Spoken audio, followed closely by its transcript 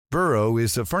Burrow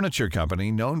is a furniture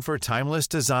company known for timeless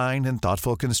design and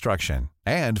thoughtful construction,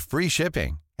 and free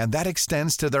shipping, and that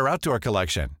extends to their outdoor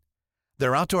collection.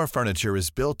 Their outdoor furniture is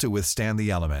built to withstand the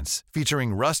elements,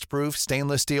 featuring rust-proof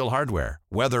stainless steel hardware,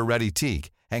 weather-ready teak,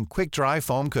 and quick-dry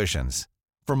foam cushions.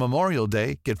 For Memorial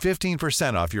Day, get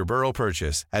 15% off your Burrow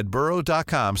purchase at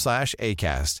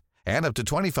burrow.com/ACAST, and up to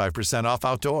 25% off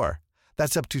outdoor.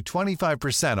 That's up to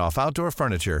 25% off outdoor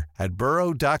furniture at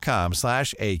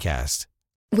burrow.com/ACAST.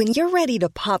 When you're ready to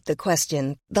pop the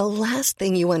question, the last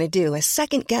thing you want to do is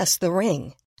second-guess the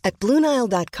ring. At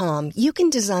BlueNile.com, you can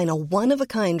design a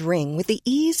one-of-a-kind ring with the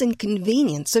ease and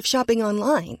convenience of shopping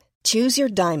online. Choose your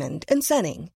diamond and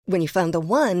setting. When you find the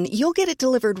one, you'll get it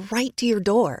delivered right to your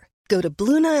door. Go to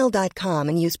BlueNile.com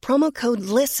and use promo code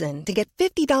LISTEN to get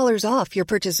 $50 off your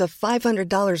purchase of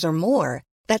 $500 or more.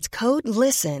 That's code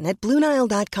LISTEN at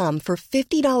BlueNile.com for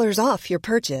 $50 off your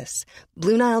purchase.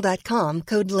 BlueNile.com,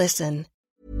 code LISTEN.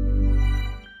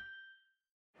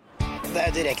 Det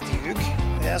direkte ljug.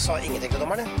 Jeg sa ingenting til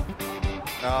dommeren.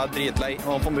 Ja, dritlei.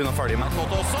 Og på begynne å følge med.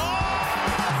 Godt også!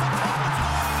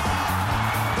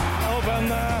 Jeg håper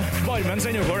en varmen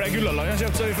sender for det Gullaland har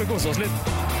kjøpt, så vi får kose oss litt.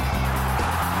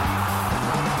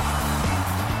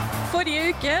 Forrige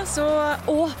uke så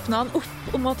åpnet han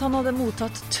opp om at han hadde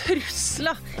mottatt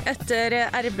trusler etter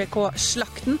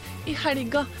RBK-slakten. I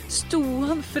helga sto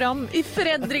han fram i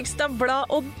Fredrikstad Blad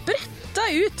og bretta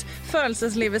ut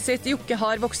følelseslivet sitt. Jokke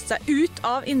har vokst seg ut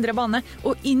av indre bane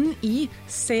og inn i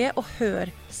se- og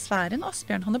hør-sfæren.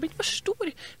 Asbjørn, han har blitt for stor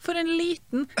for en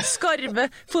liten, skarve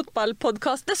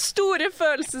fotballpodcast. Det store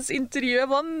følelsesintervjuet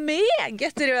var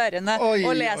meget rørende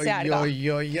å lese i helga.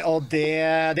 Og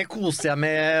det koste jeg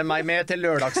meg med til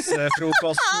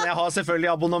lørdagsfrokosten. Jeg har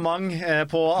selvfølgelig abonnement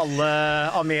på alle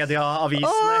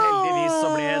Amedia-avisene. Heldigvis så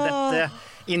ble dette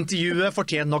intervjuet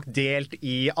fortjent nok delt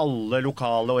i alle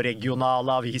lokale og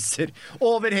regionale aviser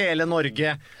over hele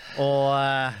Norge. Og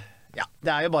ja,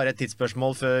 det jo bare et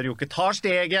tidsspørsmål før Jokke tar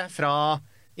steget fra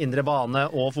indre bane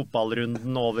og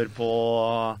fotballrunden over på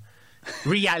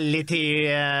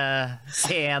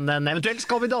reality-scenen. Eventuelt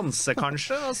Skal vi danse,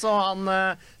 kanskje. Altså, han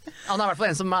I hvert fall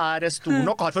en som stor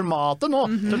nok og har formatet nå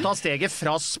til å ta steget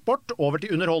fra sport over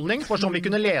til underholdning, for som vi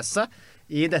kunne lese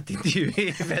i dette intervjuet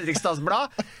i Fredrikstads Blad.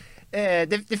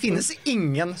 Det finnes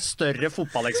ingen større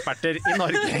fotballeksperter i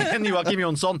Norge enn Joakim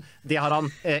Jonsson. Det har han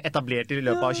etablert i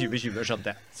løpet av 2020, skjønte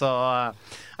jeg. Så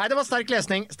nei, det var sterk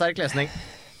lesning.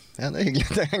 Ja, det hyggelig.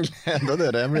 Jeg gleder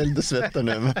dere. Jeg blir litt svett der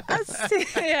nå. Jeg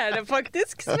ser det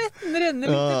faktisk. Svetten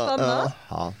renner litt i panna.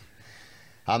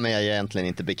 Ja, men jeg egentlig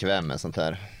ikke bekvem med sånt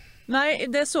her. Nei,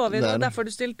 det så vi da, derfor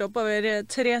du stilte opp over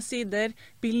 3 sider.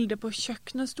 Bilder på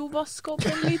kjøkkenet, sto vask opp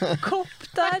en liten kopp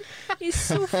der i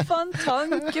sofaen,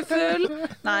 tankefull.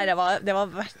 Nei, det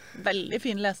var veldig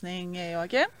fin lesning,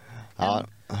 Joakim. Ja,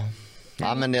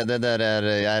 men det der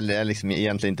jeg liksom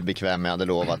egentlig ikke bekvem. Jeg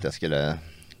hadde lovet at jeg skulle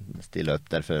stille opp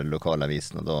der for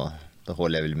lokalavisen, og da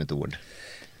holder jeg vel mitt ord.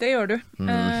 Det gjør du.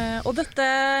 Og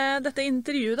dette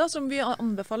intervjuet da, som vi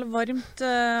anbefaler varmt,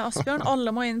 Asbjørn, alle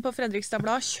må inn på Fredrikstad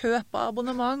Blad, kjøpe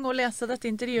abonnement og lese dette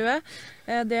intervjuet.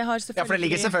 Det har selvfølgelig... Ja, for det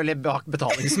ligger selvfølgelig bak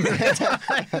betalingsmulighet.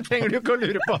 Det trenger du ikke å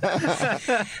lure på.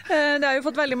 Det har jo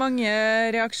fått veldig mange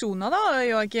reaksjoner da,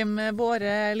 Joakim.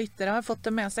 Våre lyttere har fått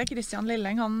det med seg. Christian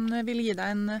Lilleng, han vil gi deg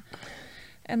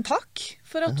en takk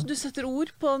for at du setter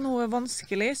ord på noe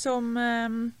vanskelig som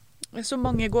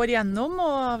mange går gjennom,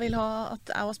 og vil ha at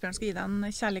jeg og Asbjørn skal gi deg en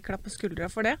kjærlig klapp på skuldra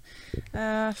for det.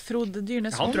 Frode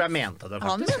Dyrnes Han tror jeg mente det, faktisk.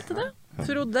 Han mente det.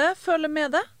 Frode, følger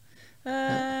med det.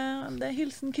 Det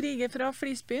hilsen Krige fra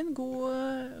Flisbyen.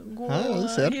 God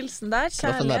hilsen der.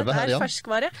 Kjærlighet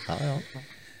ferskvare.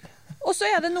 Og så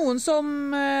det noen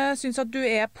som synes at du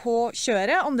på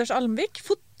kjøret. Anders Almvik.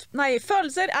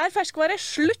 Følelser ferskvare.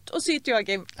 Slutt å syte,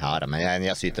 Joakim. Ja, men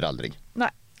jeg syter aldri. Nei,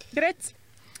 greit.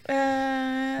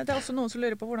 Det også noen som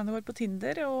lurer på hvordan det går på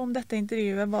Tinder, og om dette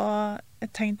intervjuet var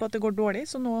et tegn på at det går dårlig,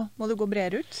 så nå må det gå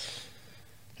bredere ut.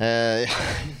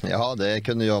 Ja, det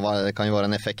kan jo være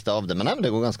en effekt av det, men nei,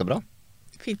 det går ganske bra.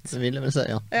 Fint. Det vil jeg vel si,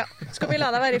 ja. Skal vi la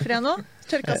deg være i fred nå?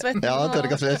 Tørka svetten? Ja,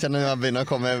 tørka svetten. Jeg kjenner jeg begynner å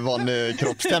komme vanlig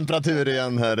kroppstemperatur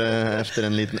igjen her efter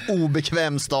en liten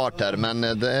obekvem start her, men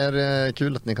det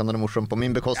kul at ni kan ha det morsomt på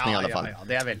min bekostning i alle fall. Ja,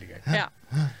 det veldig gøy. Ja.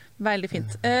 Veldig fint.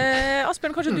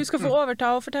 Asbjørn, kanskje du skal få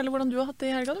overta og fortelle hvordan du har hatt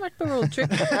det i helga? Du har vært på roadtrip.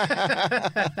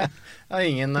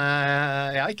 Jeg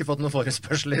har ikke fått noen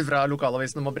forespørsler fra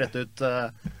lokalavisen om å brette ut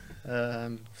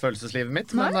følelseslivet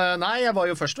mitt. Men nei, jeg var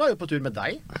jo på tur med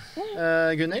deg,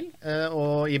 Gunnhild,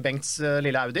 og i Bengts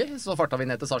lille Audi, så farta vi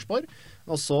ned til Sarpsborg.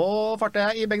 Og så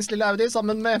farta jeg i Bengts lille Audi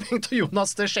sammen med Bengt og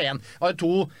Jonas til Skien. Det var jo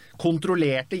 2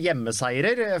 kontrollerte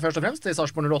hjemmeseirer, først og fremst, til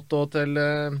Sarpsborg 08 og til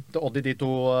Odd i de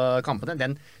 2 kampene.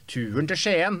 Den turen til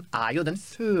Skien den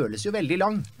føles jo veldig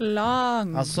lang.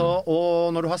 Altså,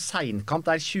 og når du har seinkamp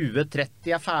der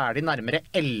 20:30 ferdig, nærmere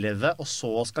 11, og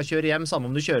så skal kjøre hjem, samme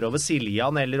om du kjører over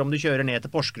Siljan, eller om du kjører ned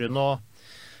til Porsgrunn og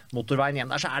motorveien hjem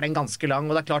der, så den ganske lang.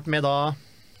 Og det klart med da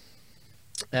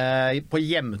på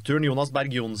hjemturen Jonas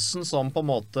Berg Johnsen som på en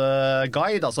måte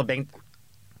guide, altså Bengt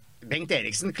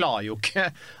Eriksen klarer jo ikke,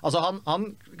 altså han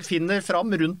finner fram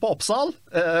rundt på Oppsal,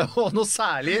 og noe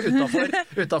særlig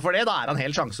utenfor det, da han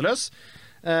helt sjanseløs.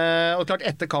 Og klart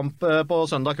etter kamp på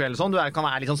søndag kveld sånn, du kan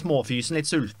være litt sånn småfysen, litt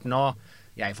sulten, og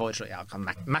jeg foreslår, kan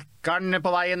Mækkern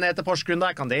på veien ned til Porsgrunn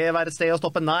der, kan det være et sted å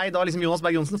stoppe? Nei, da har liksom Jonas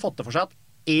Berg Johnsen fått det for seg at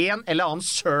en eller annen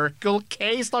Circle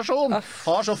K-stasjon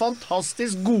har så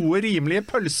fantastisk gode, rimelige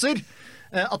pølser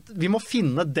at vi må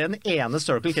finne den ene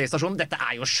Circle K-stasjonen. Dette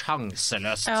jo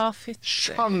sjanseløst.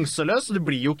 Sjanseløst, og det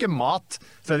blir jo ikke mat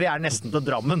før vi nesten til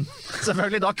Drammen.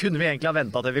 Selvfølgelig, da kunne vi egentlig ha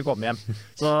ventet til vi kom hjem.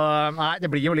 Så nei,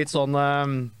 det blir jo litt sånn,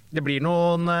 det blir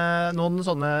noen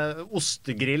sånne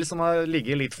ostegrill som har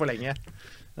ligget litt for lenge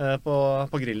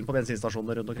på grillen på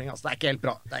bensinstasjoner rundt omkring. Altså, det ikke helt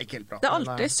bra. Det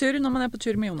alltid surr når man på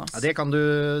tur med Jonas. Ja,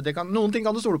 noen ting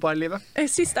kan du stole på her i livet.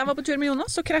 Sist jeg var på tur med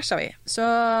Jonas, så krasja vi. Så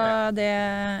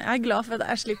jeg glad for at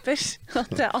jeg slipper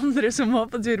at det andre som var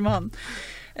på tur med han.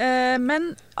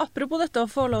 Men apropos dette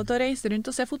å få lov til å reise rundt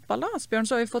og se fotball da, Asbjørn,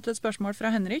 så har vi fått et spørsmål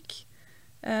fra Henrik.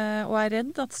 Og jeg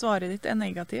redd at svaret ditt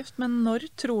negativt, men når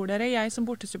tror dere jeg som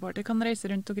bortesupporter kan reise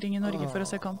rundt omkring i Norge for å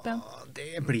se kamp igjen?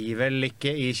 Det blir vel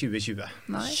ikke i 2020.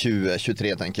 Nei.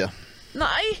 2023, tenker jeg.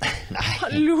 Nei!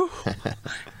 Hallo!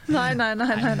 Nei.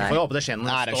 Får jeg håpe det skjer noe.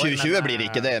 Nei, 2020 blir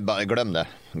det ikke det. Bare glem det.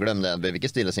 Vi vil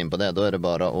ikke stille oss inn på det. Da det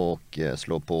bare å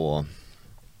slå på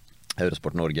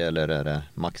Eurosport Norge, eller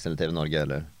Max eller TV Norge,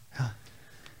 eller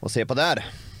og se på der.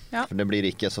 Ja. For det blir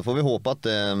ikke, så får vi håpe at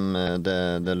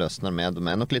det løsner med. De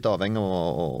nok litt avhengig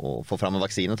av å få frem en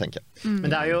vaksine, tenker jeg. Men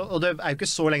det jo ikke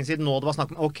så lenge siden nå det var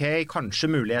snakk om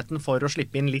kanskje muligheten for å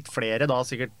slippe inn litt flere, da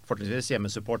sikkert fortrinnsvis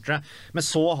hjemmesupportere. Men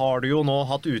så har du jo nå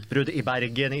hatt utbrudd i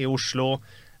Bergen, i Oslo.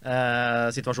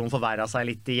 Situasjonen forverret seg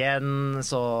litt igjen,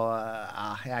 så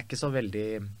jeg ikke så veldig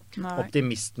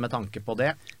optimist med tanke på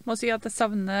det. Må si at jeg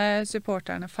savner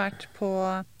supporterne fælt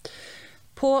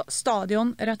på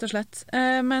stadion, rett og slett.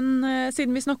 Men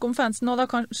siden vi snakker om fansen nå, da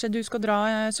kanskje du skal dra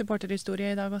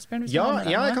supporterhistorie i dag, Asbjørn? Ja,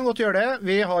 jeg kan godt gjøre det.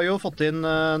 Vi har jo fått inn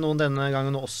noen denne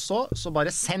gangen også, så bare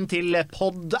send til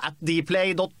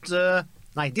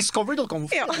discovery.com.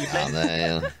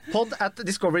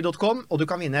 Pod@discovery.com, og du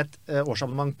kan vinne et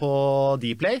årsabonnement på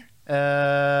Dplay.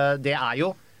 Det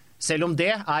jo, selv om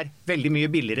det veldig mye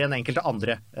billigere enn enkelte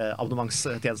andre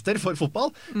abonnementstjenester for fotball,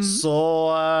 så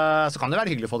kan det være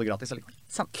hyggelig å få det gratis.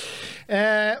 Sant.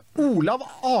 Olav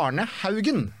Arne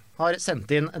Haugen har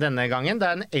sendt inn denne gangen. Det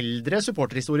en eldre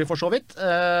supporterhistorie for så vidt.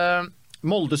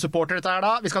 Molde-supporter dette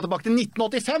da. Vi skal tilbake til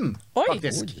 1985,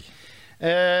 faktisk.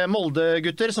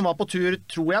 Molde-gutter som var på tur,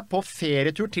 tror jeg, på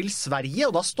ferietur til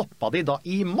Sverige, og da stoppet de da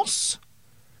i Moss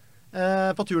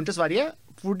på turen til Sverige,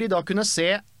 hvor de da kunne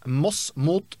se Moss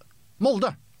mot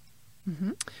Molde.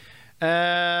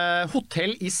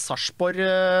 Hotell i Sarpsborg,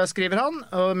 skriver han,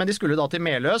 men de skulle da til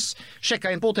Meløs. Sjekka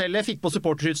inn på hotellet, fikk på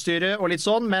supporterutstyret og litt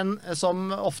sånn, men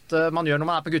som ofte man gjør når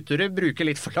man på gutturer, bruker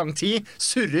litt for lang tid,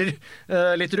 surrer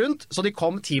litt rundt, så de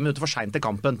kom 10 minutter for sent til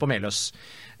kampen på Meløs.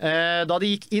 Da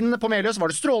de gikk inn på Meløs var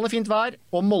det strålende fint vær,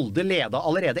 og Molde leda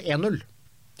allerede 1-0.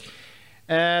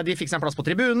 De fikk seg en plass på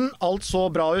tribunen, alt så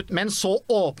bra ut, men så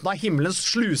åpnet himmelens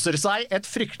sluser seg, et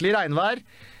fryktelig regnvær.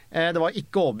 Det var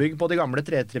ikke overbygg på de gamle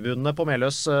tretribunene på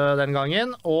Meløs den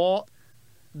gangen, og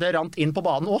det rant inn på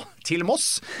banen også, til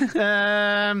Moss.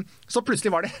 Så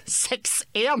plutselig var det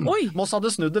 6-1. Moss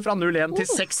hadde snudd det fra 0-1 til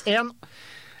 6-1.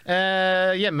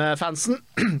 Hjemmefansen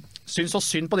syns så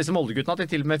synd på disse Molde-guttene at de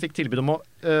til og med fikk tilbud om å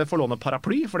få låne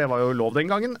paraply, for det var jo lov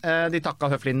den gangen. De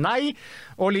takket høflig nei,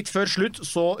 og litt før slutt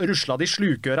så ruslet de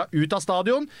slukøra ut av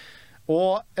stadion,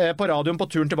 og på radioen på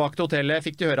turen tilbake til hotellet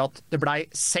fikk de høre at det ble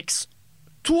 6-2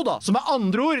 da, som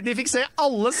andre ord, de fikk se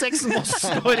alle 6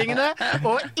 Moss-skåringene,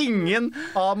 og ingen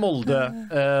av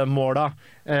Molde-måla.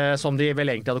 som de vel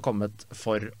egentlig hadde kommet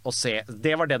for å se.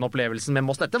 Det var den opplevelsen med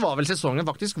Moss. Dette var vel sesongen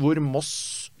faktisk hvor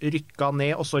Moss rykka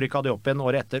ned, og så rykka de opp igjen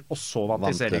året etter, og så vant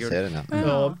de seriegull.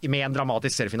 Og med en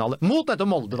dramatisk seriefinale. Mot dette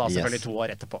Molde da, selvfølgelig 2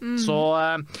 år etterpå. Så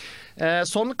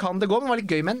sånn kan det gå, men det var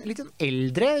litt gøy med en litt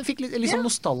eldre, fikk litt sånn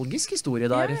nostalgisk historie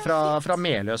der, fra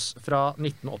Meløs fra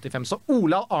 1985. Så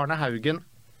Olav Arne Haugen,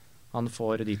 han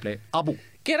får Dplay Abo.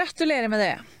 Gratulerer med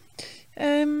det.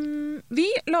 Vi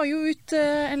la jo ut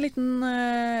en liten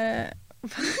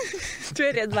Du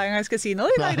redd hver gang jeg skal si noe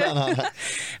i dag, du. Nei.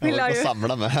 Jeg var på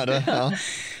samla med her, ja.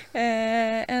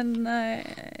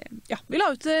 Vi la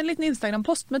ut en liten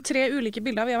Instagram-post med 3 ulike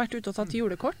bilder. Vi har vært ute og tatt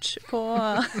julekort på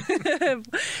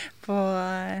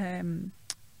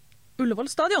Ullevål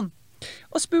stadion.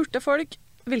 Og spurte folk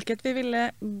hvilket vi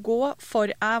ville gå for.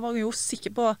 Jeg var jo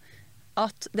sikker på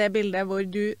at det bildet hvor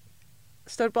du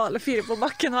står på alle 4 på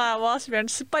bakken, og jeg og Asbjørn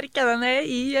sparket deg ned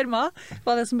i gjørma,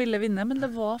 var det som ville vinne, men det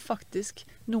var faktisk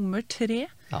nummer 3.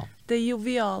 Ja. Det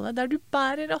joviale, der du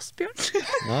bærer Asbjørn.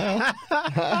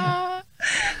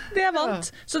 Det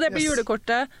vant. Så det på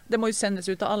julekortet, det må jo sendes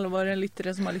ut til alle våre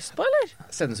lyttere som har lyst på, eller?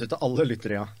 Sendes ut til alle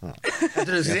lyttere, ja. Jeg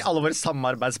tror du skulle si alle våre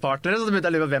samarbeidspartnere, så begynte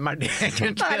jeg å lure, hvem er det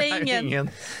egentlig? Det er ingen.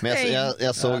 Men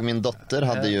jag såg min dotter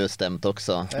hade ju stämt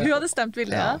också. Hun hadde stemt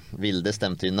Vilde, ja. Vilde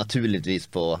stemte ju naturligtvis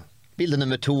på bilde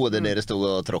nummer 2, det det stod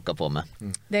og tråkka på med.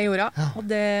 Det gjorde hun, og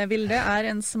det Vilde er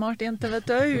en smart jente, vet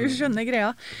du. Hun skjønner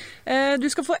greia. Du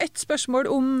skal få ett spørsmål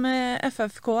om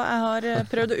FFK. Jeg har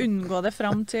prøvd å unngå det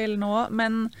fram til nå,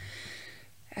 men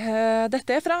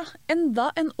dette er fra enda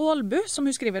en Ålbu, som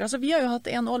hun skriver. Altså, vi har jo hatt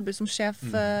en Ålbu som sjef,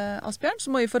 Asbjørn, så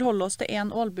må vi forholde oss til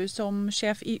en Ålbu som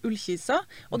sjef i Ullkisa.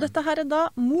 Og dette her er da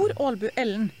mor Ålbu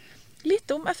Ellen.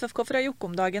 Litt om FFK fra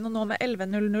Jokkmokk-dagen, og nå med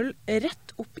 11:00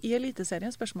 rett opp i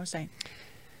Eliteserien, spørsmålstegn.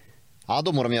 Ja,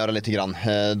 då må de göra lite grann.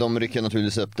 De rycker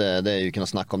naturligtvis upp det. Det är ju inte något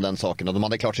snack om den saken. Och de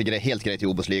hade klart sig helt grejt i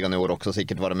Obosligan i år också.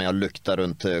 Säkert vara med och lukta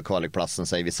runt kvalikplatsen,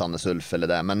 säger vi Sandnes Ulf eller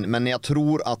det. Men jag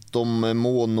tror att de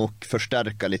må nog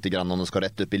förstärka lite grann om de ska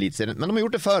rätt upp i elitserien. Men de har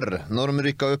gjort det förr. När de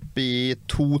ryckade upp i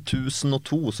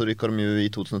 2002 så ryckade de ju i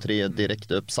 2003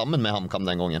 direkt upp samman med HamKam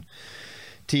den gången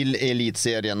till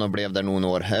elitserien och blev där någon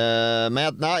år.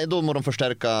 Men nej, då må de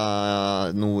förstärka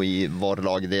nog i var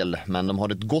lagdel. Men de har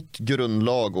ett gott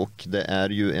grundlag och det är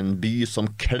ju en by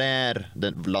som klär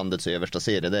landets översta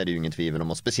serie. Det är det ju ingen tvivel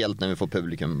om. Och speciellt när vi får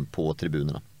publikum på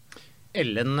tribunerna.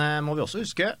 Ellen må vi også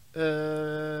huske,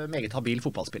 meget habil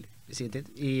fotballspiller i sin tid.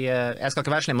 Jeg skal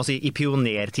ikke være slem å si i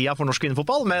pionertida for norsk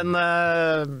kvinnefotball, men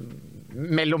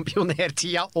mellom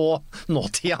pionertida og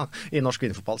nåtida i norsk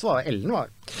kvinnefotball, så var Ellen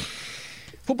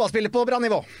fotballspiller på bra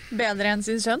nivå. Bedre enn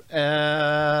sin sønn?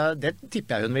 Det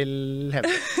tipper jeg hun vil heve.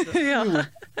 Jo,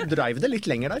 drive det litt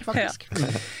lenger der, faktisk.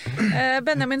 Ja.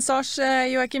 Benjamin Sars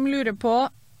Joakim lurer på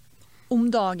om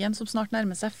dagen som snart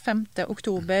nærmer seg 5.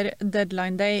 oktober,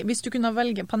 deadline day. Hvis du kunne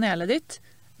velge panelet ditt,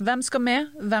 hvem skal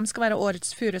med? Hvem skal være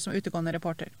årets Fure som utegående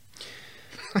reporter?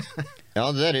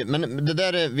 Ja, men det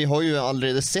där vi har ju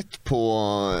allerede sett på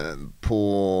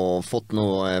fått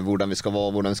noe hvordan vi skal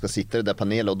være, hvordan vi skal sitte i det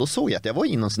panelet, og da så jeg at jeg var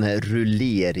i noen sånne her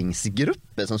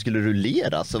rulleringsgruppe som skulle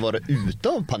rullere, så var det ute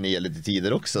av panelet i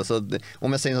tider også, så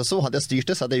om jeg sier så, hadde jeg styrt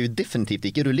det, så hadde jeg jo definitivt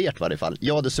ikke rullert i hvert fall.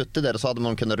 Jeg hadde suttet der, og så hadde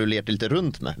man kunnet rullert litt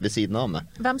rundt meg, ved siden av meg.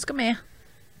 Hvem skal med?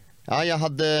 Ja, jeg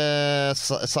hadde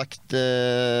sagt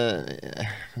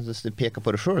peka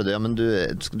på det selv, ja, men du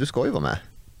skal jo være med.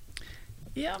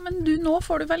 Ja, men nå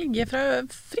får du velge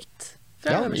fritt.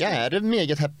 Ja, jeg er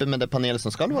meget happy med det panelet som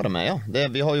skal være med, ja.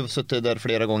 Vi har jo suttet der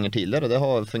flere ganger tidligere, og det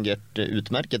har fungert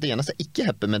utmerket. Det eneste jeg ikke er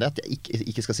happy med det, at jeg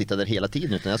ikke skal sitte der hele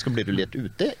tiden, uten jeg skal bli rullert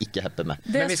ut. Det er jeg ikke happy med.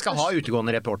 Men vi skal ha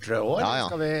utegående reportere også, eller ja.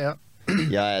 Skal vi...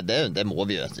 Ja, det må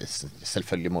vi jo.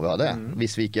 Selvfølgelig må vi ha det.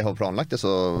 Hvis vi ikke har planlagt det,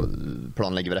 så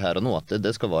planlegger vi det her og nå. At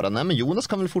det skal være. Nei, men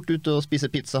Jonas kan vel fort ut og spise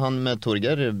pizza, han med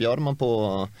Torger Bjarman på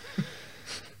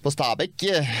Stabæk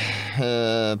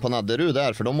på Nadderud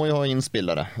der, for de må jo ha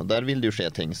innspillere, og der vil det jo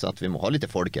skje ting, så at vi må ha litt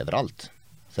folk overalt,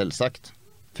 selvsagt.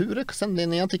 Fure, send det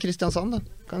ned til Kristiansand,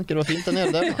 kan ikke det være fint der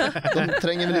nede der? De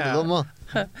trenger vi litt av dem.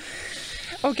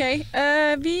 Ok,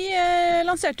 vi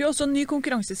lanserte jo også en ny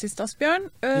konkurranse sist, Asbjørn.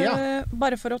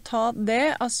 Bare for å ta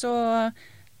det, altså...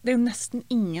 Det er jo nesten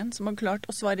ingen som har klart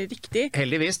å svare riktig.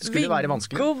 Heldigvis, det skulle være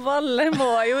vanskelig. Viggo Valle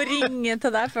må jo ringe til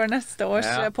deg før neste års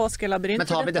påskelabyrinth. Men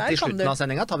tar vi dette i slutten av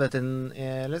sendingen?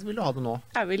 Eller vil du ha det nå?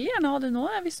 Jeg vil gjerne ha det nå,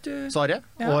 hvis du... Svaret?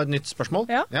 Og et nytt spørsmål?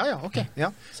 Ja, ok.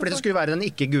 Ja. For dette skulle være den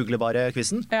ikke-googlebare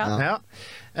quizen. Ja.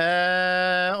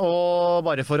 Og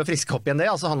bare for å friske opp igjen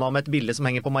det, altså handler om et bilde som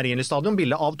henger på Marienlyst stadion,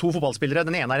 bilde av 2 fotballspillere.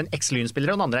 Den ene er en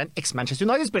eks-Lyn-spiller, og den andre er en eks-Manchester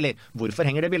United-spiller. Hvorfor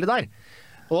henger det bildet der?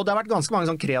 Og det har vært ganske mange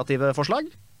sånn kreative forslag.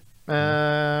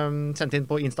 Sendt inn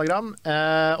på Instagram.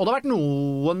 Og det har vært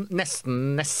noen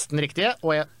nesten riktige,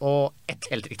 og ett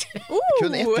helt riktig.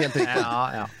 Kun ett helt riktig.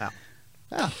 Ja.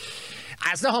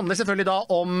 Nei, så det handler selvfølgelig da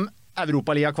om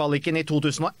Europaliga-kvaliken i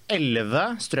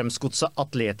 2011, Strømsgodset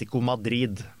Atletico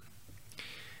Madrid.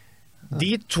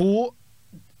 De to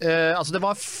altså det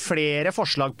var flere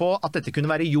forslag på at dette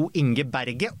kunne være Jo Inge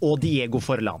Berge og Diego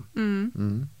Forlan.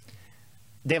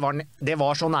 Det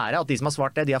var så nære at de som har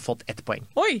svart det, de har fått 1 poeng.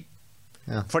 Oi!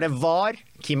 Ja. For det var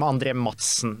Kim André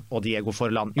Madsen og Diego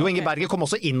Forlan. Jo Inge Berge kom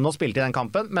også inn og spilte i den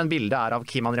kampen, men bildet er av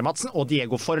Kim André Madsen og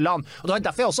Diego Forlan. Og det var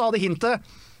derfor jeg også hadde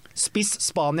hintet. Spiss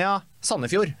Spania,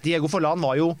 Sandefjord. Diego Forlan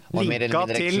var jo linka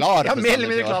til... Ja, mer eller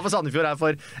mindre klar for Sandefjord her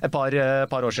for et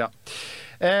par år siden.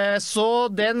 Så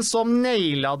den som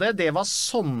naila det var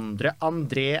Sondre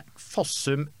André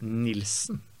Fossum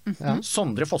Nilsen.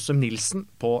 Sondre Fossum Nilsen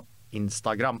på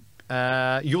Instagram.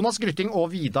 Jonas Grytting og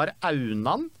Vidar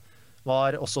Aunan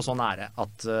var også så nære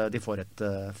at de får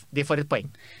et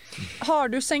poeng. Har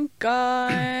du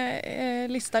senket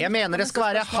lista? Jeg mener det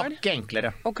skal være hakket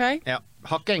enklere. Ok. Ja,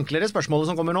 hakket enklere spørsmålet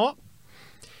som kommer nå.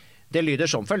 Det lyder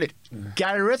som følger.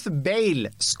 Gareth Bale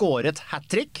skåret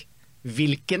hat-trick.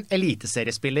 Hvilken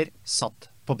eliteseriespiller satt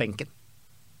på benken?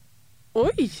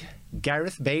 Oi!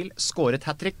 Gareth Bale skåret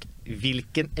hat-trick.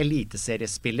 Hvilken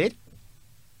eliteseriespiller,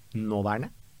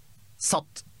 nåværende,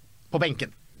 satt på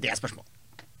benken? Det er spørsmålet.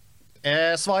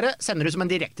 Svaret sender du som en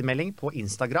direktemelding på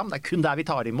Instagram. Det er kun der vi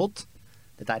tar imot.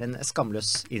 Dette er en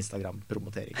skamløs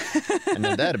Instagram-promotering. Men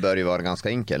den der bør jo være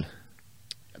ganske enkel.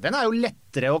 Den er jo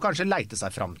lettere å kanskje leite seg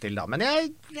fram til da, men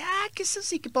jeg er ikke så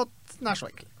sikker på at den er så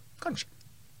enkel. Kanskje.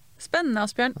 Spennende,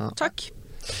 Asbjørn. Ja. Takk.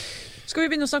 Skal vi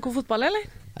begynne å snakke om fotball, eller?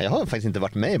 Jeg har faktisk ikke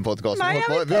vært med i podcasten. Nei, jeg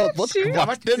har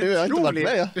vært det nu. Jeg har ikke vært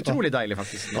med. Utrolig deilig,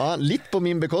 faktisk. Ja, litt på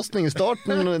min bekostning i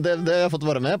starten. Det har jeg fått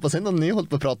være med på. Siden har ni holdt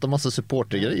på å prate masse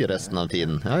supportergreier resten av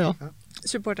tiden. Ja.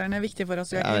 Supporterne er viktige for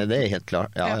oss. Ja, det er helt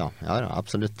klart. Ja,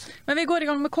 absolutt. Men vi går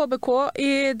i gang med KBK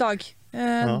i dag.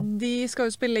 De skal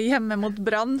jo spille hjemme mot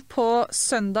Brann på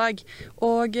søndag.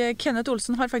 Og Kenneth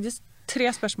Olsen har faktisk 3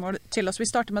 spørsmål til oss. Vi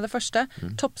starter med det første.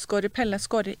 Toppskårer Pelle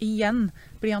skårer igjen.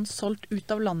 Blir han solgt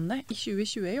ut av landet i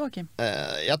 2020, Joakim?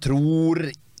 Jeg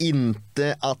tror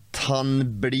inte att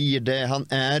han blir det. Han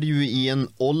är ju i en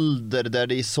ålder där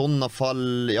det i sådana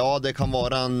fall, ja, det kan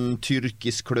vara en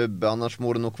tyrkisk klubb, annars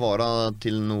må det nog vara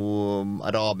till några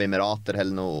Arabemirater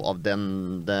eller något av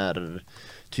den där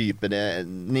typen.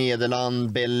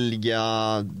 Nederland,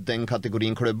 Belgia, den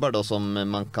kategorin klubbar då som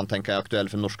man kan tänka är aktuell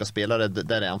för norska spelare,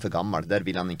 där är han för gammal. Där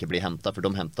vill han inte bli hämtad, för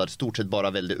de hämtar stort sett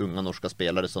bara väldigt unga norska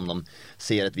spelare som de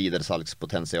ser ett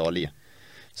vidaresalgspotential i.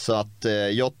 Så att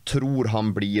jag tror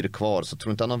han blir kvar. Så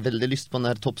tror inte han har väldigt lyst på den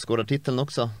här toppskårartiteln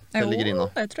också. Det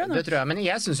tror jeg. Men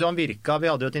jeg synes jo han virka, vi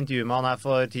hadde jo et intervju med han her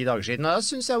for 10 dager siden, og jeg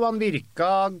synes jo han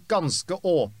virka ganske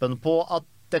åpen på at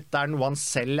dette er noe han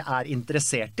selv er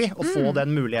interessert i, å få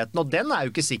den muligheten. Og den er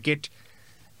jo ikke sikkert.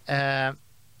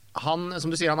 Han,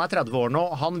 som du sier, han er 30 år nå,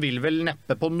 han vil vel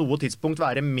neppe på noe tidspunkt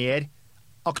være mer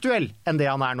aktuell enn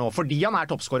det han er nå. Fordi han er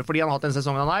toppskårer, fordi han har hatt den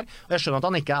sesongen han er. Og jeg skjønner at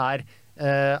han ikke er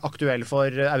aktuell for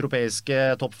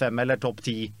europeiske topp 5 eller topp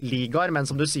 10 ligaer, men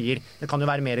som du sier, det kan jo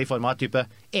være mer i form av et type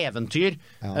eventyr,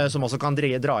 som også kan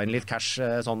dra inn litt cash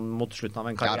sånn mot slutten av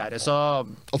en karriere. Så...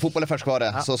 Och fotboll är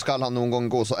färskvara, så ska han någon gång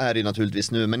gå, så är det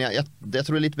naturligtvis nu. Men jag tror det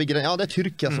är lite begränsat. Ja, det är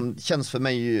Tyrkia som känns för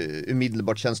mig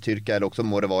umiddelbart känns Tyrkia, eller också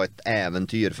må det vara ett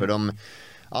äventyr för de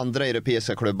andra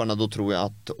europeiska klubbarna. Då tror jag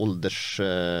att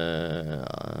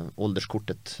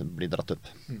ålderskortet blir dratt upp.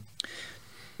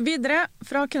 Videre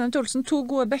fra Kenneth Olsen, 2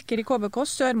 gode bekker i KBK,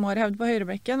 Sørmål hevd på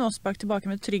høyrebekken, Åsbakk tilbake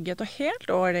med trygghet og helt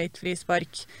ålreit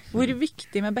frispark. Hvor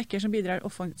viktig med bekker som bidrar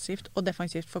offensivt og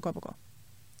defensivt for KBK?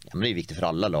 Ja, men det är viktigt för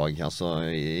alla lag. Alltså,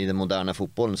 i den moderna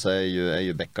fotbollen så är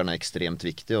ju bäckarna extremt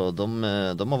viktiga, och de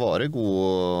har varit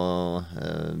goda.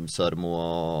 Sörmo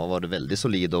har varit väldigt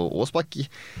solid, och Åsbakk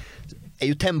är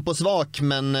ju temposvag,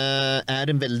 men är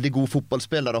en väldigt god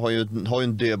fotbollsspelare, har ju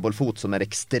en dödbollfot som är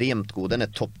extremt god. Den är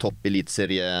topp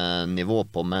elitserienivå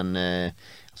på, men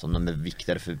alltså, de är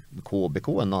viktigare för KBK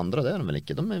än andra, det är de väl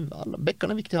inte.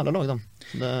 Bäckarna är viktiga i alla lag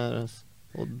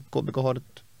och KBK har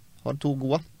 2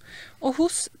 goda. Og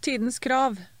hos Tidens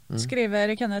Krav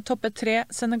skriver Kenneth Toppe 3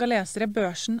 senegalesere,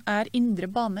 børsen er indre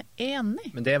bane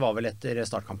enig. Men det var vel etter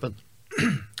startkampen.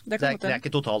 Det er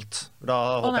ikke totalt.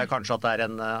 Da håper jeg kanskje at det er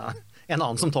en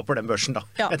annen som topper den børsen da,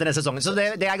 etter den sesongen. Så det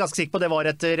er jeg ganske sikker på, det var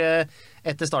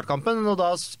etter startkampen, og da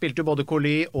spilte jo både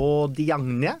Coly og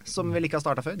Diagne, som vel ikke har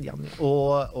startet før, Diagne,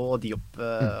 og Diop,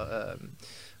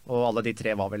 og alle de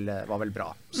 3 var vel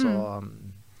bra. Så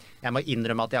jeg må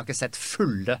innrømme at jeg har ikke sett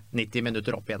fulle 90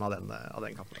 minutter opp igjen av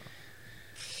den kampen.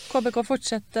 KBK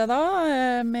fortsetter da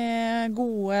med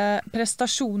gode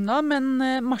prestasjoner,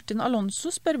 men Martin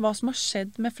Alonso spør hva som har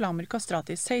skjedd med Flamur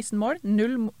Kastrati. 16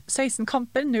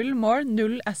 kamper, 0 mål,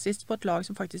 0 assist på et lag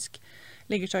som faktisk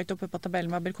ligger så høyt oppe på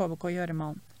tabellen. Hva bør KBK gjøre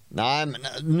med han? Nej,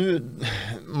 men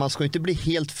man ska inte bli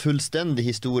helt fullständig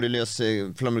historielös.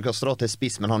 Flamur Kastrati är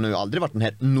spiss, men han har ju aldrig varit den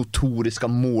här notoriska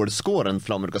målskåren.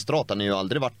 Flamur Kastrati, han har ju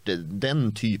aldrig varit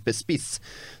den typen spiss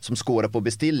som skårar på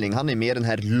beställning. Han är mer den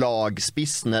här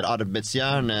lagspiss när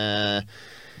arbetsjärn,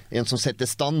 en som sätter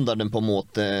standarden på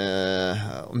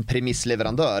en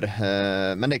premissleverandör.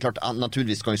 Men det är klart,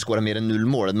 naturligtvis ska han ju skåra mer än 0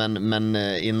 mål, men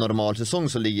i en normal säsong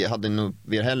så hade nog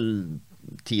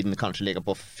tiden kanskje ligger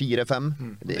på 4-5.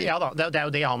 Ja da, det er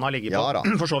jo det han har ligget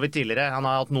på for så vidt tidligere. Han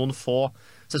har hatt noen få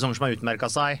sesonger som har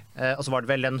utmerket seg, og så var det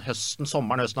vel den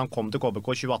sommeren han kom til KBK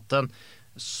 2018,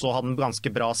 så hadde han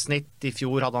ganske bra snitt. I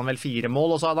fjor hadde han vel 4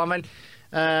 mål, og så hadde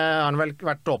han vel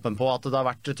vært åpen på at det har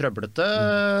vært trøblete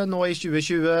nå i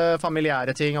 2020,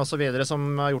 familiære ting og så videre,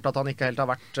 som har gjort at han ikke helt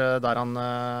har vært der han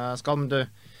skal.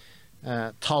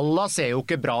 Tallene ser jo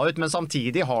ikke bra ut, men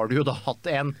samtidig har du jo da hatt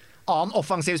en annen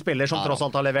offensiv spiller som tross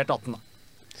alt har levert 18.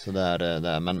 Så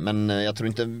men jag tror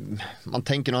inte man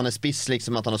tänker när han är spiss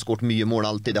liksom att han har skåret mye mål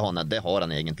alltid. Det har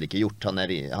han egentlig ikke gjort. Han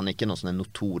är inte någon sån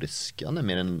notorisk. Han är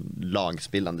mer en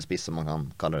lagspillande spiss som man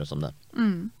kan kalla det som det.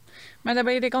 Men det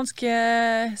blir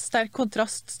ganske sterk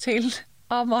kontrast til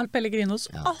Amahl Pellegrinos.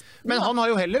 Men han har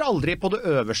jo heller aldri på det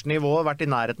øverste nivået vært i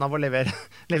nærheten av å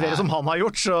levere som han har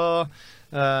gjort, så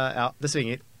det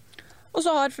svinger. Og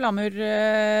så har Flamur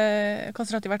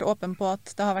Kastrati vært åpen på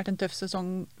at det har vært en tøff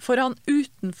sesong for han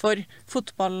utenfor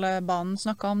fotballbanen.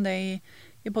 Snakket om det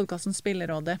i podcasten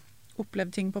Spillerådet.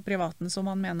 Opplevd ting på privaten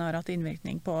som han mener har hatt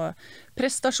innvirkning på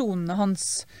prestasjonene hans.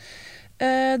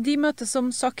 De møter som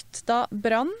sagt da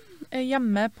Brann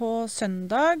hjemme på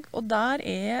søndag, og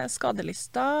der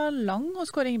skadelista lang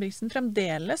hos Kåre Ingebrigtsen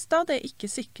fremdeles. Da. Det ikke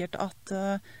sikkert at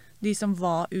de som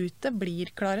var ute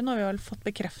blir klare. Nå har vi vel fått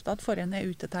bekreftet at forhen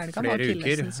ute til helgen. Flere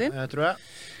uker, tror jeg.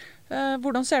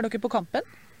 Hvordan ser dere på kampen?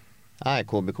 Nej,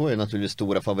 KBK är naturligtvis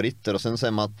stora favoriter, och sen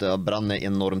säger man att Brann är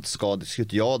enormt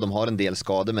skadeskutt. Ja, de har en del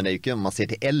skador, men det är ju inte, om man ser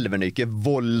till elven, det är ju inte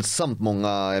våldsamt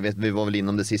många. Jag vet, vi var väl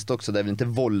inom det sista också, det är väl inte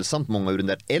våldsamt många ur den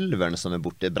där elven som är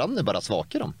borta. Brann är bara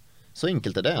svaka dem. Så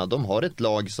enkelt är det. De har ett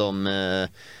lag som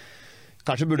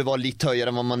kanske borde vara lite högre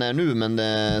än vad man är nu, men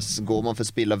går man för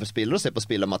spillere och ser på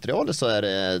spillermaterialet så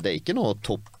är det inte något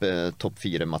topp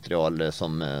 4 material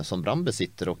som Brann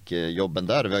besitter, och jobben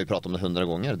där, vi har ju pratat om det 100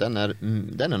 gånger,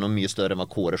 den är nog mycket större än vad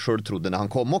Kåre själv trodde när han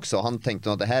kom också. Han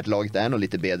tänkte att det här laget är nog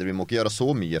lite bättre, vi måste göra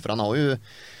så mycket, för han har ju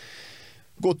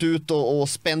gått ut och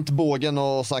spänt bågen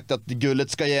och sagt att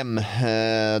gullet ska hem.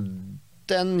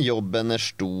 Den jobben är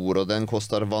stor, och den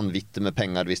kostar vanvittigt med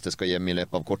pengar hvis det ska ge i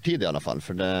løpet av kort tid i alla fall,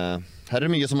 för det här är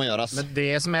mycket som må göras. Men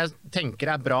det som jag tänker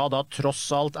är bra da,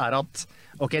 tross allt, är att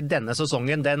denne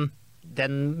säsongen,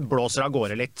 den blåser av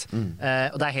gårde litt.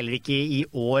 Og det er heller ikke i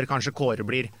år kanskje Kåre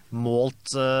blir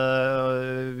målt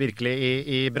virkelig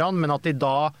i Brann, men at de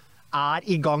da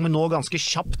i gang med nå ganske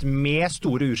kjapt med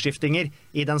store utskiftinger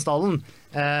i den stallen,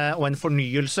 og en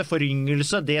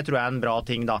foryngelse, det tror jeg er en bra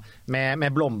ting da,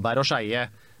 med Blomberg og Skeie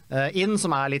inn,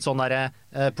 som litt sånn der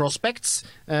prospects,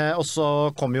 og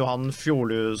så kommer jo han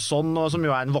Fjoluson, som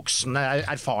jo en voksen,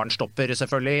 erfaren stopper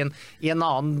selvfølgelig, i en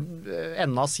annen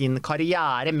ende av sin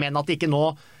karriere, men at de ikke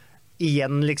nå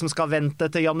igjen liksom skal vente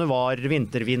til januar,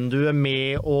 vintervinduet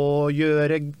med å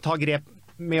ta grep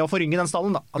med å forynge den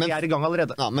stallen da, at de i gang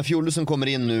allerede. Ja, men Fjolusen kommer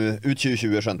in nu ut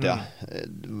 2020, skjønte jeg.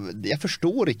 Jag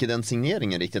förstår inte den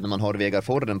signeringen riktigt när man har Vegard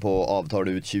Forren på avtal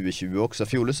ut 2020 också.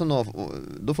 Fjolusen,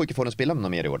 då får ikke Forren spela med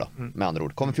noe mer i år da, med andre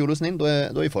ord. Kommer Fjolusen inn, då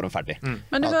är Forren färdig.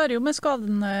 Men du hører jo med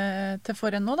skaden til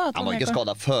Forren nå da. Han var ikke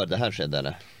skadet før det her skjedde,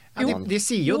 eller? Ja, de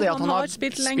sier jo det at han har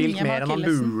spilt mer enn han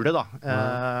burde da,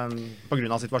 på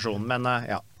grunn av situasjonen, men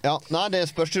ja. Ja, nej, det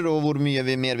spørs jo hvor mye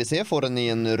mer vi ser for en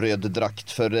i en rød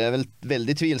drakt, för det är väl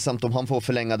väldigt tvilsamt om han får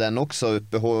förlänga den också.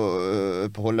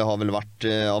 Uppehållet har väl varit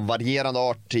av varierande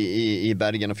art i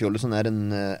Bergen, och Fjolleson är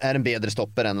en bedre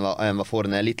stopper än vad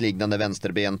Forren är. Lite liggande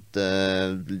vänsterbent,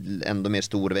 ändå mer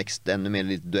storväxt, ännu mer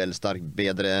lite duellstark,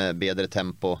 bedre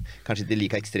tempo, kanske inte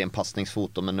lika extrem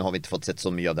passningsfot, men nu har vi inte fått sett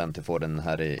så mycket av den till Forren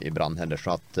här i Brann heller,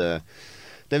 så att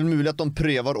det är väl möjligt att de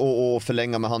prövar att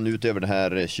förlänga med han utöver den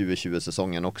här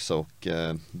 2020-säsongen också, och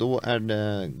då är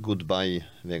det goodbye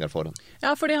Vegard Forren.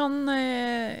 Ja, fordi han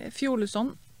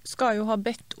Fjoluson skal jo ha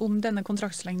bedt om denne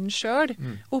kontraktslengden selv,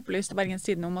 opplyste Bergens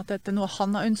Tidende om at dette er noe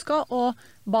han har ønsket, og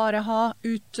bare ha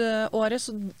ut året,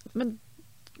 men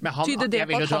tyder det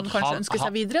på at han kanskje ønsker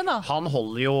seg videre da? Han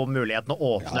holder jo muligheten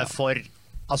å åpne for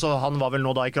altså han var vel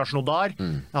nå da i Krasnodar,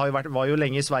 var jo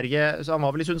lenge i Sverige, så han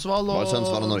var vel i Sundsvall og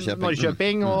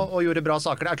Norrköping og gjorde bra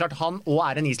saker. Det klart han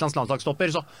også en islandsk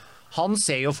landslagsstopper, så han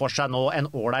ser jo for seg nå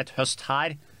en ålreit høst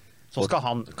her, så skal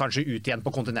han kanskje ut igjen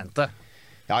på kontinentet.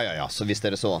 Ja, så visst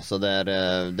det så. Så det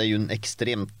är ju en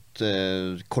extremt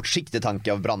kortsiktig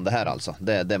tanke av Brande här alltså.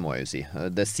 Det må jag ju si.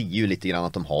 Det säger ju lite grann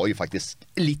att de har ju faktiskt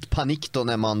lite panik då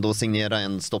när man då signerar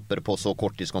en stopper på så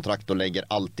korttidskontrakt och lägger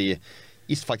allt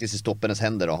faktiskt i stopperens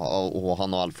händer då, och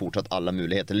han har fortsatt alla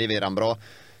möjligheter. Levererar han bra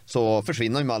så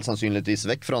försvinner han ju med all sannsynligtvis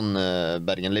väck från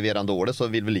Bergen. Levererar han dåligt så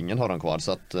vill väl ingen ha han kvar,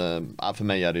 så att för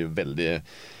mig är det ju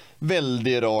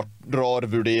väldigt rar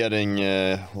vurdering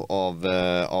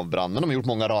av Brann, men de har gjort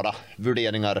många rara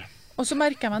vurderingar. Og så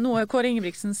merker jeg meg noe Kåre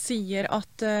Ingebrigtsen sier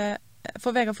at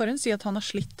for Vegard Forhen sier at han har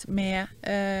slitt med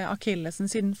akillesen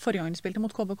siden forrige gang han spilte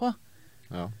mot KBK.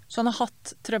 Ja. Så han har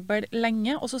hatt trøbbel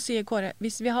lenge, og så sier Kåre,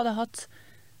 hvis vi hadde hatt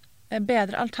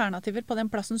bedre alternativer på den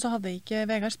plassen, så hadde ikke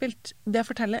Vegard spilt. Det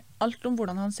forteller alt om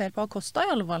hvordan han ser på Acosta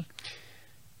i alle fall.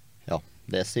 Ja,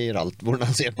 det säger allt hvordan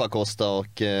han ser på Acosta,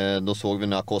 och då såg vi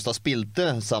när Acosta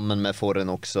spilte sammen med Forhen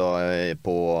också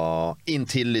på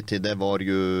Intility. Det var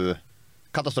ju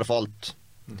katastrofalt,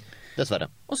 dessverre.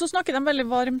 Og så snakker de veldig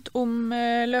varmt om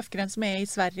Løfgren som er i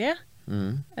Sverige,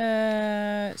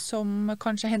 som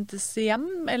kanskje hentes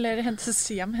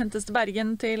til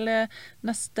Bergen til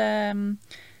neste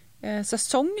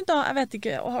sesong da. Jeg vet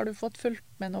ikke, og har du fått fulgt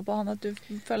med noe på han, at du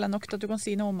føler nok at du kan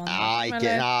si noe om han?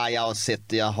 Nej, jag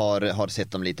har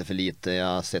sett dem lite för lite. Jag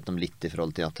har sett dem lite i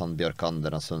forhold til at han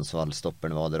Björkander, Sundsvall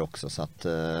stopperen var der også, så att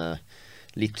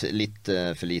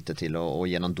lite för lite till och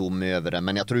ge någon dom över det,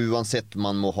 men jag tror uansett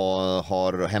man må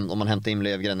om man hämtar in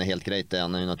Löfgren är helt grejt, det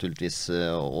är ju naturligtvis,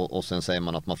 och sen säger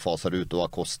man att man fasar ut och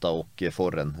Acosta och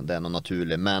Forhen, det är nog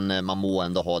naturligt, men man må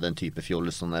ändå ha den typen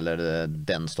Fjolsson eller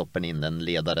den stoppen in, den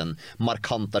ledaren,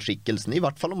 markanta skickelsen, i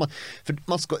vart fall om man, för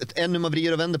man ska, ännu man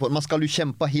vrider och vänder på det, man ska ju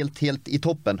kämpa helt i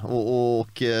toppen,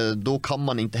 och då kan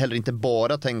man inte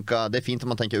bara tänka, det är fint om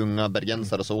man tänker unga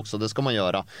bergensare och så också, det ska man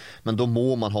göra, men då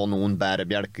må man ha någon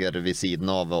bjälkar vid sidan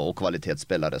av och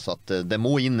kvalitetsspelare, så att det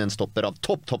må in en stopper av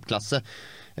toppklasse.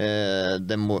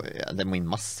 Det må in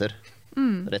massor.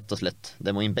 Rätt och slett.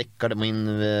 Det må in bäckar, det må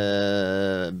in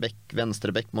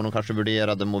vänsterbäck må de kanske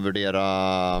värdera, det må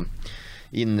värdera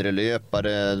inre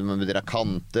löpare, de må värdera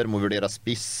kanter, må värdera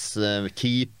spiss,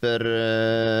 keeper,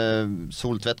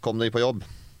 Soltvedt kom det ju på jobb.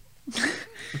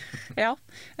 Ja,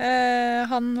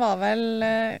 han var vel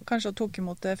kanskje og tok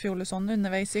imot Fjolesson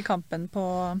underveis i kampen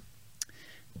på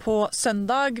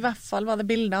søndag. I hvert fall var det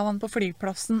bilder av han på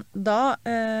flyplassen da.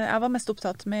 Jeg var mest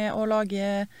opptatt med å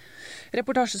lage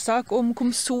reportasjesak om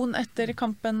Komson etter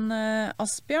kampen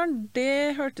Asbjørn.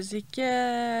 Det hørtes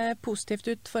ikke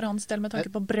positivt ut for hans del med tanke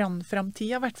på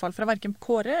brannframtida, i hvert fall fra hverken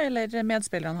Kåre eller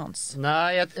medspillerne hans.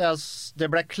 Nei,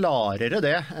 det ble klarere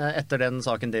det etter den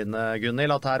saken din,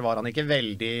 Gunnhild, at her var han ikke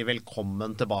veldig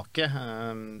velkommen tilbake.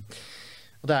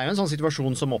 Og det er jo en sånn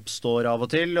situasjon som oppstår av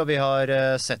og til, og vi har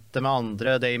sett det med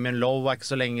andre. Damien Lowe er ikke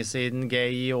så lenge siden,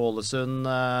 Gay i Ålesund.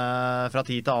 Fra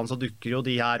tid til annen så dukker jo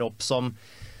de her opp som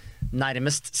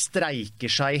nærmest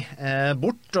streiker seg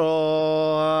bort.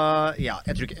 Og ja,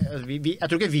 jeg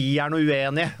tror ikke vi er noe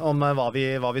uenige om hva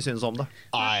vi synes om det.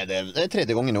 Nej, det är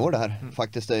tredje gången i år det här.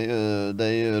 Faktiskt, det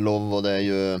är ju Lowe och det är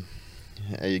ju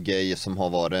Gay som har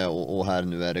varit, och här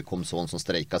nu är det Komson som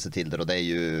strejkar sig till det, och det är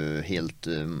ju helt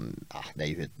det är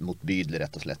ju helt motbydligt,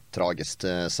 rätt och slett tragiskt,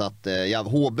 så att jag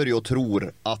hoppas ju och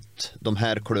tror att de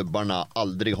här klubbarna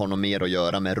aldrig har något mer att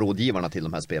göra med rådgivarna till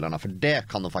de här spelarna, för det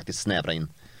kan de faktiskt snävra in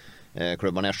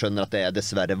klubbarna. Jag skönner att det är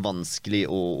dessvärre vanskelig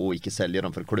och inte sälja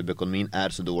dem, för klubbekonomin är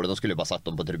så dålig. De skulle ju bara satt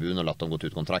dem på tribunen och låt dem gått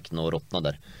ut kontrakten och rottna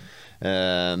där.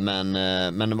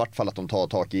 Men i vart fall att de tar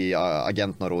tag i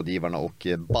agenterna och rådgivarna och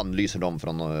bannlyser dem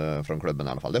från klubben i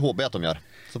alla fall. Det hoppas jag att de gör.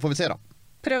 Så får vi se då.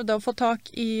 Prøvde å få tak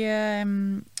i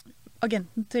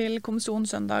agenten til Komson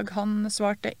søndag. Han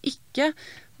svarte ikke,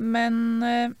 men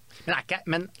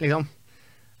liksom,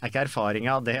 er ikke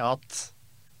erfaringen det at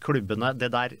klubbene,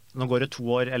 det der, nå går det 2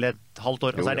 år eller et halvt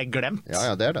år, og så er det glemt.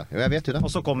 Ja, det er det. Jo, jeg vet jo det.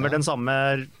 Og så kommer den samme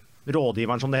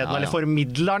rådgiveren som det heter, eller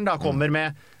formidleren da, kommer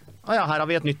med ja, her har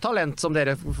vi et nytt talent som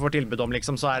dere får tilbud om,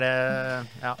 liksom, så er det,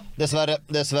 ja. Dessverre,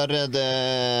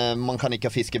 man kan ikke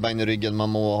ha fiskebein i ryggen,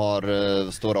 man må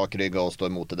stå rak rygg og stå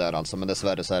imot det der, altså. Men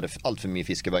dessverre så er det alt for mye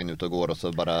fiskebein ute og går, og så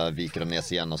bare viker de ned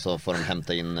igjen, og så får de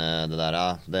hente inn det der.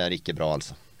 Ja, det er ikke bra,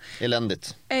 altså.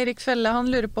 Elendigt. Eirik Felle, han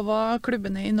lurer på hva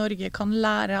klubbene i Norge kan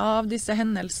lære av disse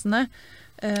hendelsene.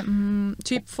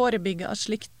 Typ forebygge at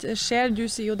slikt skjer. Du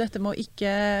sier jo dette må ikke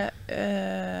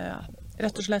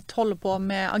rett og slett holde på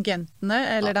med agentene,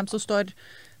 eller dem som står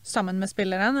sammen med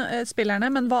spillerne,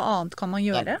 men hva annet kan man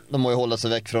gjøre? Ja, de må jo holde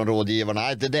seg vekk fra rådgiverne.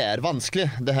 Nei, det vanskelig.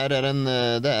 Det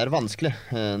er vanskelig,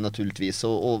 naturligvis.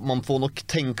 Og man får nok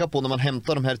tenke på når man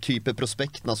henter de her type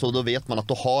prospektene, så da vet man at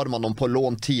da har man dem på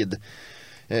låntid.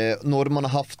 Når man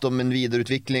har haft dem en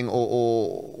videreutvikling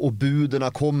og budene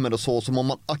kommer og så må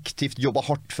man aktivt jobbe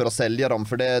hardt for å selge dem,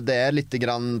 for det er litt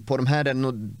grann på de her,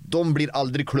 de blir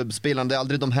aldri klubbspillere, det er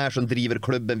aldri de her som driver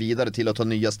klubben videre til å ta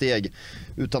nye steg,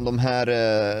 utan de her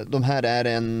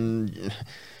er en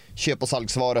köp- och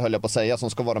salgsvara höll jag på att säga, som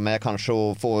ska vara med kanske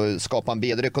och få skapa en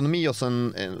bedre ekonomi, och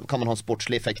sen kan man ha en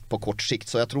sportslig effekt på kort sikt.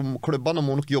 Så jag tror klubbarna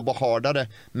må nok jobba hardare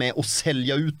med att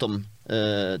sälja ut dem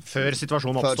før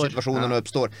situationen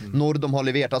uppstår. Når de har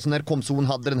levert, alltså när Komzon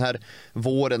hade den här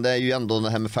våren, det är ju ändå det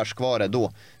här med färskvara,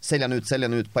 då sälja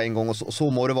den ut på en gång, och så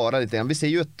må det vara lite grann. Vi ser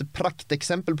ju ett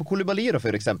praktexempel på Koulibaly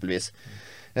för exempelvis.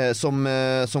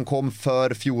 Som kom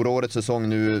för fjolårets säsong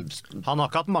nu. Han har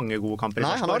ikke hatt mange gode kamper i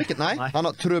han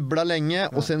har trubblat länge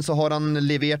och sen så har han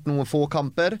levererat några få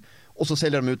kamper och så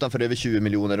säljer de utanför över 20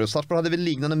 miljoner. Och Sarpsborg hade väl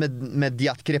liknande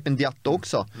med Krepen Diatta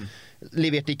också.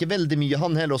 Levert ikke veldig mye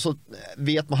han heller, og så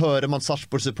hører man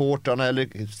Sarpsborg-supporterne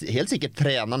eller helt sikkert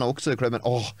trenerne også i klubben.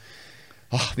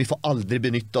 Vi får aldri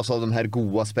benytte oss av de her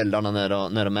gode spillerne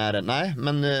når de er. Nej,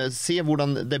 men se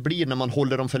hvordan det blir når man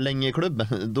holder dem for lenge i klubben.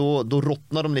 Då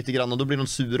råtnar de lite grann, og då blir de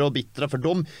sura og bittra, for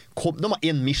de har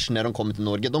en mission når de kommer til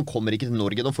Norge. De kommer ikke til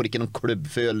Norge, de får ikke noen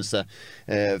klubbfølelse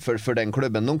for den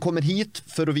klubben. De kommer hit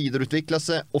for å videreutvikle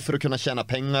seg og for å kunne tjene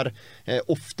penger,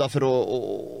 ofta for å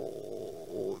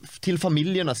till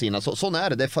familjerna sina. Sån är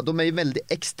det. De är ju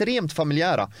väldigt extremt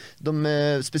familjära.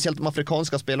 Speciellt de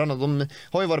afrikanska spelarna, de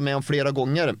har ju varit med om flera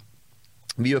gånger.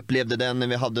 Vi upplevde det när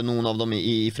vi hade någon av dem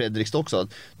i Fredrikstad också.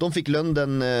 De fick lön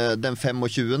den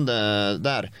 25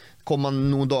 där. Kom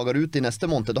man noen dagar ut i neste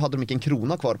måned, da hadde de ikke en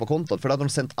krona kvar på kontot, for da hadde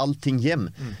de sendt allting hjem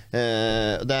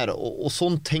der, og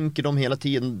sånn tenker de hele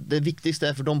tiden. Det viktigste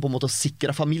er for dem på en måte å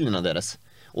sikre familiene deres.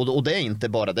 Och det är inte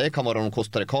bara det, kan vara de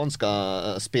kostarikanska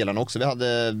spelarna också. Vi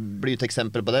hade blivit ett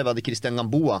exempel på det. Vi hade Christian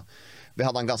Gamboa. Vi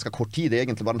hade en ganska kort tid,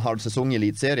 egentligen bara en halv säsong i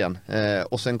elitserien.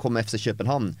 Och sen kom FC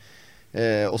Köpenhamn.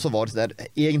 Och så var det där,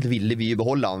 egentligen ville vi ju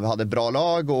behålla honom. Vi hade bra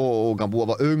lag och Gamboa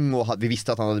var ung och vi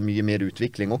visste att han hade mycket mer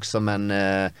utveckling också, men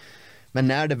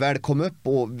när det väl kom upp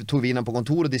och tog vi in på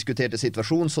kontoret och diskuterade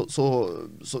situation, så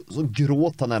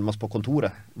gråt han närmast på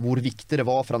kontoret. Hur viktigt det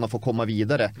var för han att få komma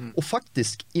vidare. Och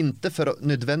faktiskt inte för att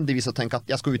nödvändigtvis att tänka att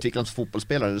jag ska utvecklas som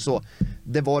fotbollsspelare eller så.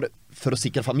 Det var för att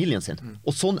sikra familjen sin.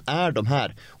 Och sån är de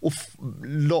här. Och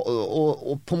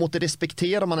på något sätt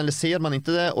respekterar man eller ser man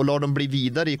inte det och låter dem bli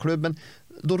vidare i klubben,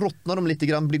 då råtnar de lite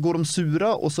grann, går de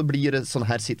sura, och så blir det såna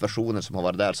här situationer som har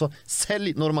varit där. Så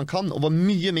sälj när man kan och var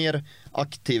mycket mer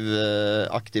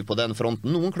aktiv på den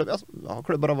fronten. Noen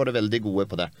klubber har vært veldig gode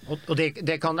på det. Og det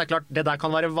er klart, det der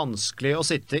kan være vanskelig å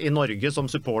sitte i Norge som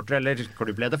supporter eller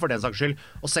klubbleder for den saks skyld,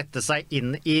 og sette seg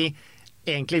inn i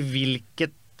egentlig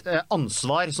hvilket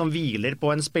ansvar som hviler på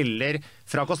en spiller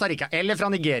fra Costa Rica, eller fra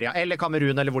Nigeria, eller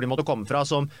Kamerun, eller hvor de måtte komme fra,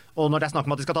 og når det er snakk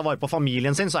om at de skal ta vare på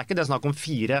familien sin, så er ikke det snakk om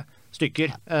 4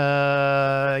 stykker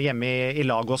hjemme i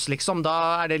Lagos, liksom.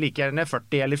 Da er det like gjerne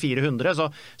 40 eller 400,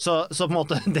 så på en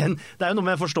måte, det er jo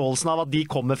noe med forståelsen av at de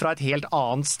kommer fra et helt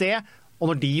annet sted, og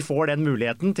når de får den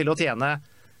muligheten til å tjene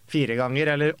 4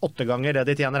 ganger eller 8 ganger det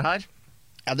de tjener her.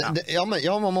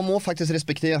 Man må faktisk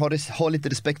respektere, ha litt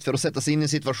respekt for å sette seg inn i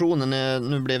situasjonen.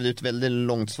 Nå ble det et veldig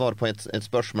langt svar på et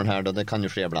spørsmål her, det kan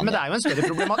jo skje iblant. Men det er jo en større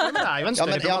problematikk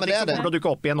som kommer å dukke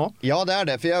opp igjen nå. Ja, det er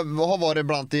det, for jeg har vært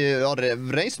blant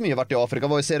reist mye, vært i Afrika,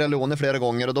 var i Sierra Leone flere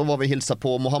ganger, og da var vi hilsa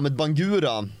på Mohamed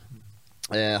Bangura,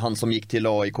 han som gikk til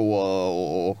AIK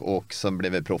og som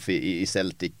ble proff i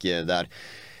Celtic der.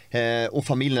 Och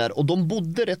familjen där, och de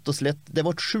bodde rätt och slett, det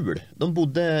var ett skjul. De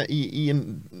bodde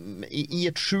i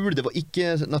ett skjul, det var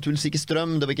naturligtvis ikke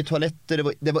strøm, det var ikke toaletter,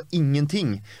 det var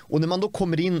ingenting. Och när man då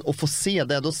kommer in och får se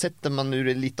det, då sätter man ur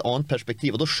ett lite annat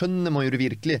perspektiv, och då skönner man ju det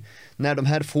virkelig när de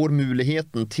här får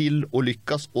muligheten till att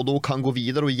lyckas och då kan gå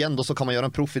vidare, och igen då så kan man göra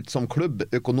en profit som klubb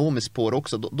ekonomiskt på det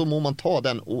också, då må man ta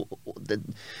den, och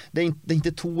det är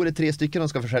inte 2 eller 3 stycken de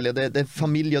ska försälja, det är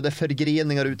familj och det är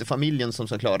förgreningar ute i familjen som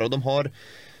ska klara, och de har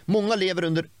många lever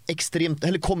under extremt,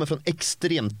 eller kommer från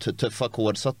extremt tuffa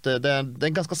kår, så att det är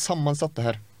ganska sammansatt det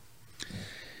här.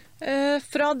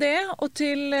 Fra det og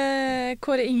til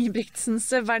Kåre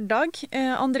Ingebrigtsens hverdag.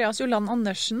 Andreas Ulland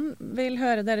Andersen vil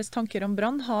høre deres tanker om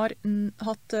Brann. Har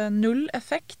hatt 0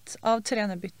 effekt av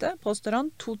trenerbytte, påstår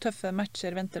han. 2 tøffe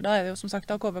matcher venter. Da er det jo som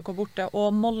sagt KVK borte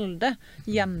og Molde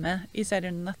hjemme i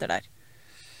serien etter der.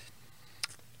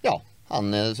 Ja.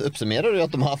 Han uppsummerar ju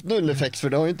att de har haft null effekt, för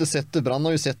det har ju inte sett, Brann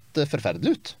har ju sett förfärligt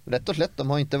ut. Rätt och slett, de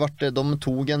har inte varit, de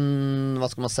tog en,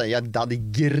 vad ska man säga, daddy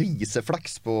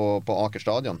griseflax på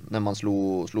Akerstadion när man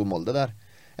slog Molde där.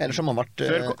 Eller som har varit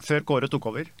før Kåre tok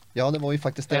over. Ja, det var ju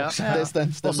faktiskt det också. Ja. Det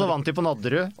stämmer. Och så vant de på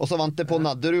Nadderud. Och så vant det på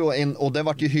Nadderud och det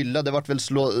vart ju hylla, det vart väl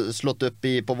slått upp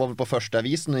på första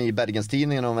avisen i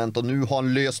Bergenstidningen och nu har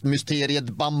han löst mysteriet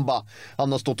Bamba.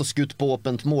 Han har stått och skutt på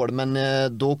öppet mål, men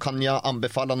då kan jag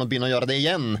anbefalla honom att börja göra det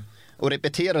igen. Och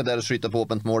repetera det och skjuta på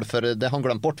öppet mål, för det har han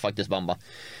glömt bort faktiskt, Bamba.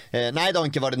 Nej, det har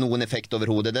inte varit någon effekt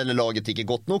överhodet. Det laget inte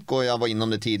gott nog, och jag var innom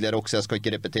det tidigare också, jag ska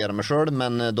inte repetera mig själv,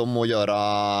 men de må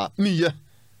göra mycket.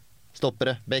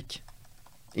 Stoppere, bäck,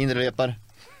 inre repar,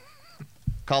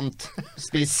 kant,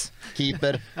 spiss,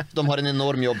 keeper. De har en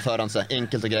enorm jobb föran sig.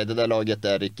 Enkelt och grejt. Det där laget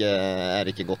är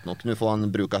inte gott nog. Nu får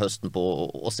han bruka hösten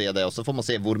på att se det, och så får man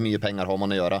se hur mycket pengar har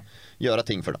man att göra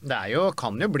ting för det. Det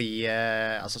kan ju bli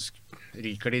alltså,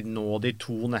 ryker de nå de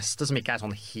to neste som ikke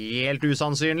sånn helt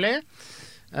usannsynlig.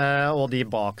 Og de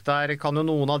bak der kan jo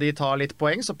noen av de ta litt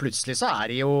poeng, så plutselig så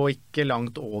de jo ikke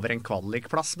langt over en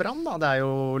kvalikplass, Brann da. Det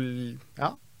jo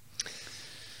ja.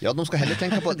 Ja, de ska heller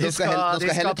tänka på de ska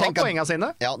ta poängen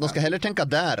sina. Ja, de ska heller tänka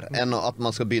där än att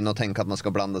man ska börja tänka att man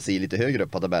ska blanda sig lite högre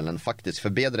upp på tabellen faktiskt, för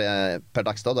bedre per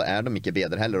dagsdag då är de inte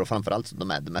bedre heller, och framförallt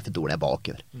de är för dåliga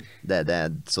bakover.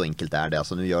 Det så enkelt är det.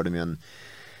 Alltså nu gör de ju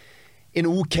en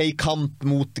okej kamp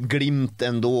mot Glimt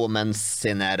ändå, men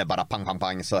sen är det bara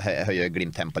pang så höjer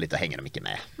Glimt tempo lite, hänger de inte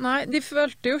med. Nej, de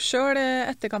følte jo selv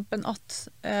etter kampen at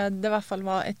det i hvert fall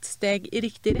var et steg i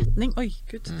riktig retning. Oi,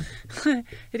 gud.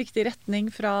 Riktig retning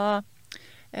fra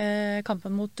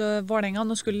kampen mot Vålerenga.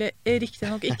 Nå skulle riktig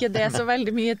nok ikke det så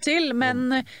veldig mye til,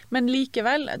 men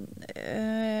likevel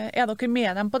dere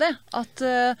med dem på det? At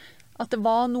det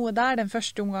var noe der den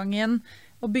første omgangen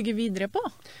å bygge videre på?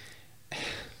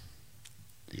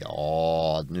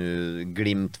 Ja, nu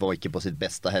Glimt var inte på sitt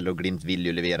bästa heller, och Glimt vill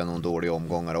ju leverera någon dåliga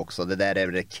omgångar också. Det där är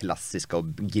det klassiska, att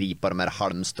gripa de här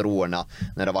halmstrårna.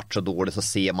 När det har varit så dåligt så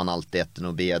ser man alltid efter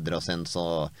något bedre, och sen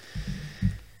så...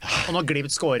 Och när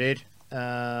Glimt skårer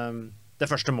det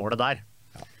första målet där,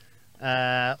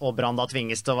 och Brann da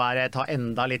tvinges til å ta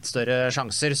enda litt større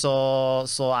sjanser,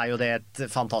 så jo det et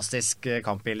fantastisk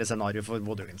kampbilde-scenario for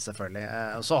Bodø-Glimt selvfølgelig.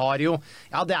 Så har jo,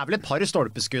 ja, det vel et par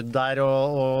stolpeskudd der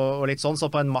og litt sånn,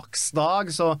 så på en maksdag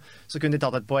så kunne de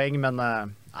tatt et poeng, men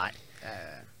nei.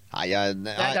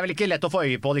 Det vel ikke lett å få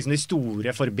øye på liksom, de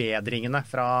store forbedringene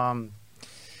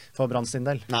for Brann sin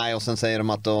del. Nej, och sen säger de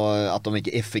att de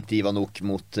inte är effektiva nog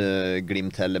mot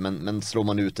Glimt heller, men slår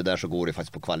man ut det där så går det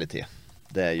faktiskt på kvalitet.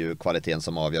 Det är ju kvaliteten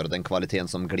som avgör. Den kvaliteten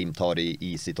som Glimt har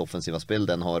i sitt offensiva spel,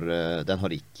 den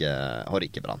har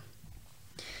ikke Brann.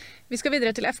 Vi skal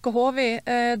videre til FKH.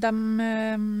 De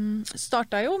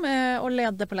startet jo med å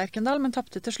lede på Lerkendal, men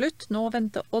tappte til slutt. Nå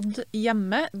venter Odd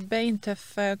hjemme.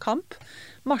 Beintøff kamp.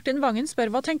 Martin Vangen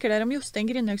spør, hva tenker dere om Jostein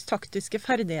Grindhaugs taktiske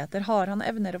ferdigheter? Har han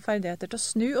evner og ferdigheter til å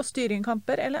snu og styre inn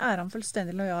kamper, eller er han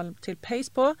fullstendig lojal til pace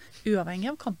på,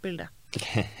 uavhengig av kampbildet?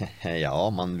 Ja,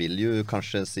 man vill ju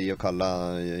kanske se och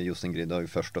kalla Jostein Grindhaug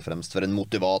först och främst för en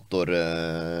motivator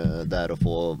där och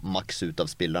få max ut av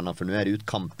spelarna, för nu är det ju ett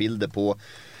kampbilde på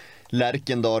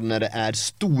Lerkendal när det är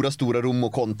stora rum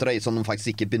och kontra i som de faktiskt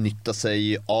inte benyttar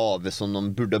sig av, som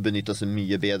de borde benytta sig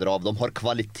mycket bättre av. De har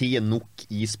kvalitet nog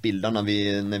i spelarna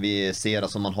när vi ser,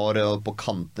 alltså man har på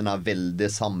kanterna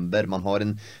väldigt Samber, man har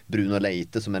en Bruno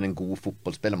Leite som är en god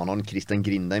fotbollsspelare, man har en Christian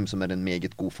Grindheim som är en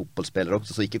meget god fotbollsspelare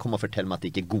också, så inte komma och fortälla mig att det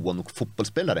inte är goda nog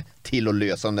fotbollsspelare till att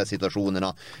lösa de där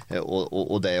situationerna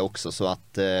och det också, så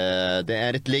att det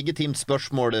är ett legitimt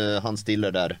spörsmål han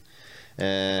stiller där.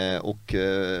 Och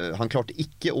han klarte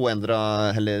ikke å endre,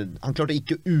 eller han klarte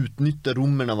ikke å utnytte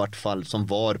rommene i hvert fall som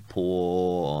var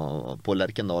på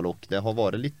Lerkendal, og det har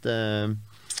vært litt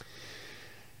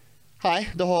nej,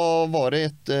 det har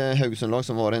varit ett Haugesund-lag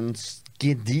som var en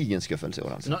gedigen skuffelse i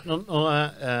år altså.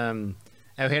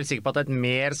 Jeg jo helt sikker på at det et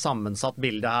mer sammensatt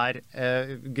bilde her.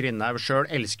 Grindhaug selv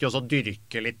elsker jo også å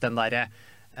dyrke litt den der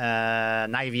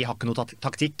nei, vi har ikke noe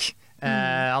taktikk.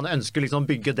 Han ønsker liksom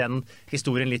bygge den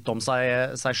historien litt om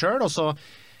seg selv, og så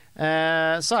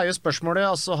jo spørsmålet,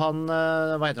 altså han,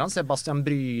 hva heter han, Sebastian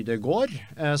Brydegård,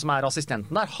 som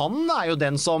assistenten der, han jo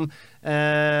den som i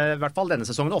hvert fall denne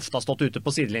sesongen ofte har stått ute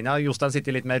på sidelinja. Jostein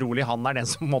sitter litt mer rolig, han den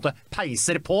som på en måte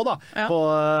peiser på da, ja.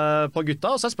 på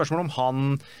gutta, og så spørsmålet om han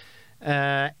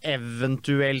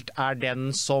eventuelt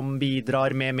den som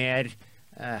bidrar med mer,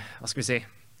 hva skal vi si,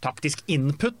 taktisk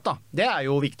input da. Det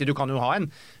jo viktig. Du kan jo ha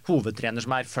en hovedtrener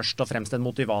som først og fremst en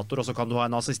motivator, og så kan du ha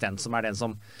en assistent som den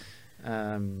som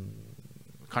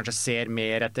kanskje ser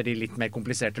mer etter de litt mer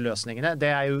kompliserte løsningene. Det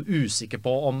er jeg jo usikker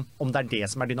på om det er det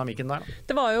som er dynamikken der. Da.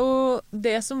 Det var jo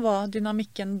det som var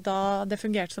dynamikken da det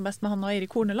fungerte som best med han og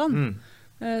Eirik Horneland.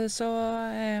 Og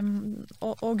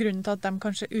grunnen til at de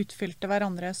kanskje utfylte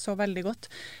hverandre så veldig godt.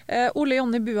 Ole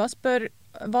Jonny Bua spør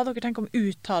hva dere tenker om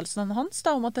uttalelsene hans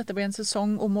da, om at dette blir en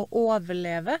sesong om å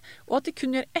overleve, og at de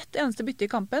kun gjør ett eneste bytte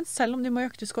i kampen, selv om de må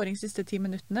jakte skåring siste 10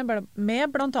 minuttene, med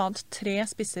blant annet 3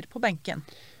 spisser på benken.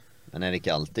 Men är det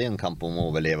ikke alltid en kamp om å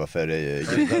overleve for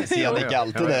Djurgården? Sier han ikke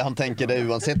alltid det? Han tenker det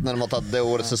uansett når de har tatt det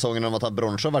årets sesongen, når de har tatt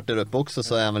bronse og vært der oppe også,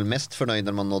 så er han vel mest fornøyd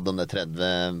når man nådde de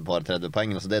 30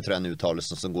 poengene, så det tror jeg er en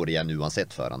uttalelse som går igjen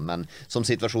uansett for han. Men som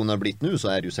situasjonen har blitt nå,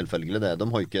 så er det jo selvfølgelig det. De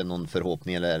har jo ikke noen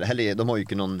forhåpning, eller de har jo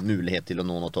ikke noen mulighet til å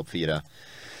nå noen topp 4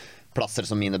 plasser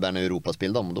som innebærer en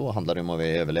europaspill, og da handler det om å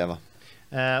overleve.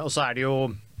 Og så er det jo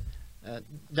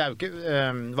det var ikke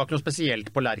noe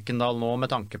spesielt på Lerkendal nå med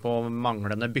tanke på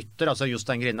manglende bytter. Altså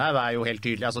Jostein Grindhaug er jo helt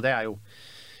tydelig, altså det er jo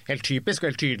helt typisk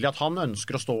og helt tydelig at han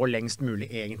ønsker å stå lengst mulig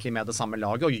egentlig med det samme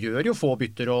laget, og gjør jo få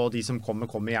bytter, og de som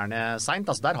kommer gjerne sent.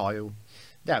 Altså det er jo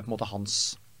på en måte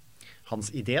hans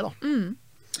idé da.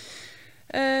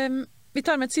 Vi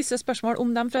tar med et siste spørsmål om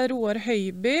dem fra Roar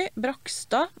Høiby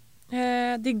Brakstad.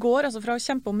 De går altså fra å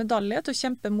kjempe om medalje til å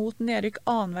kjempe mot nedrykk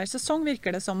annenhver sesong,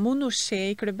 virker det som. Må noe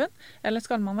skje i klubben, eller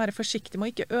skal man være forsiktig med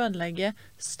å ikke ødelegge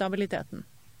stabiliteten?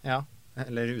 Ja,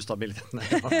 eller ustabiliteten,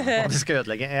 hva de skal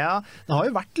ødelegge. Ja, det har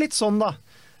jo vært litt sånn da,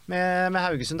 med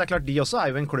Haugesund. Det er klart, de også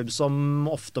er jo en klubb som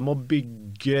ofte må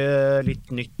bygge litt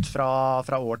nytt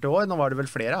fra år til år. Nå var det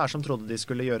vel flere her som trodde de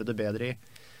skulle gjøre det bedre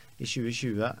i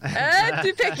 2020.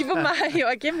 Du peker på meg,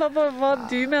 Joakim. Hva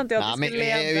du mente at det skulle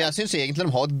leve? Jeg synes egentlig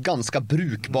de har et ganske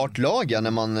brukbart lag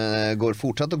når man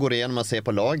fortsatt går igjennom og ser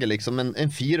på laget. Liksom.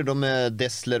 En 4 da med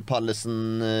Dessler,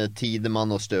 Pallesen,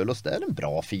 Tidemann og Stølås, det er en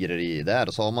bra 4 i der.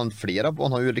 Og så har man flere,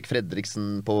 man har Ulrik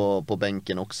Fredriksen på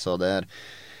benken også der.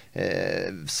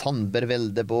 Sandberg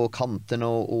Velde på kanten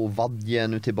och Vadje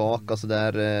nu tillbaka så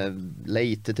där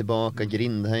Leite tillbaka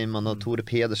Grindheim och Tore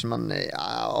Pedersen man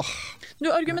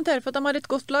Du argumenterer for at de har et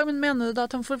godt lag, men mener du da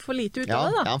at han får for lite ut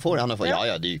av det da? Han får, det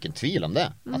är ju ingen tvil om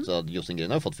det. Alltså Jostein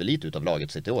Grindhaug har fått för lite ut av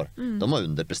laget sitt i år. De har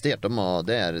underpresterat,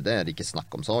 det är inte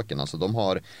snack om saken. Alltså de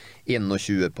har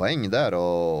 21 poäng där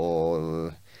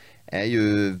och är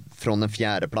ju från den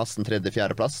 4:e platsen, 3:e,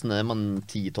 4:e platsen är man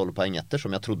 10-12 poäng efter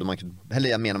som jag trodde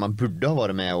jag menar man borde ha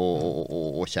varit med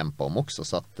och kämpa om också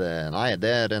så att nej det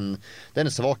är en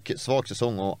svag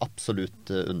säsong och absolut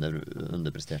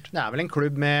underpresterat. Det är väl en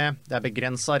klubb med det är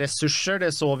begränsade resurser,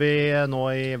 det så vi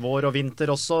nå i vår och vinter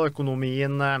också,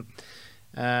 ekonomin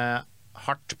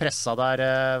hardt pressa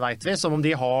där vet vi, som om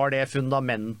de har det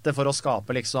fundamentet för att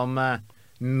skapa liksom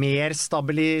mer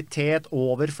stabilitet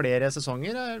over flere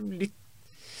sesonger. Jeg er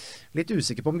litt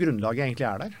usikker på om grunnlaget egentlig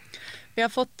er der. Vi har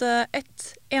fått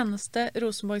ett eneste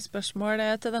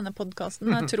Rosenborg-spørsmål til denne podcasten.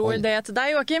 Jeg tror det er til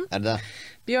deg, Joakim. Er det?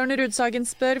 Bjørn Rudsagen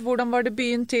spør, hvordan var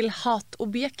debuten til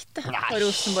hatobjektet på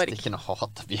Rosenborg? Nei, ikke noe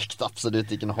hatobjekt,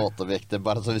 absolutt ikke noe hatobjekt.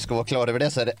 Bare så vi skal være klare over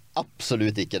det, så er det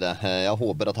absolutt ikke det. Jeg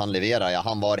håper at han leverer. Ja,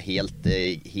 han var helt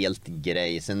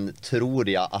grei. Sen tror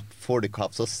jeg at folk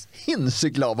har så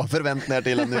sinnssykt lave forventninger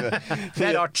til han nu. Det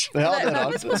er rart. Ja, det er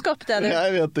rart. Hvem som har skapt det? Jeg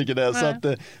vet ikke det. Så at,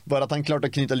 bare at han klarte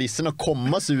å knyte lissen og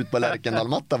komme seg ut på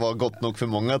Lerkendal-matta var godt nok for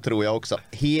mange, tror jeg også.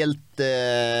 Helt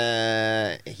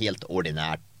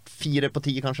ordinært. 4 på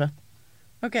 10 kanskje.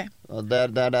 Okay.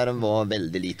 Der var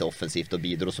veldig lite offensivt og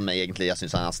bidro som egentlig jeg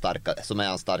synes er hans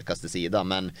starkaste sida,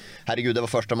 men herregud, det var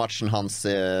første matchen hans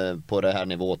på det her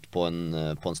nivået på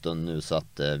en stund nu, så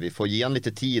at vi får gi han litt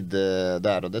tid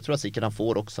der, og det tror jeg sikkert han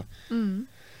får også.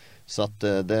 Så at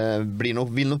det vil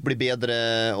nok bli bedre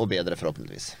og bedre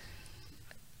forhåpentligvis.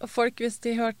 Og folk, hvis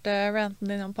de hørte ranten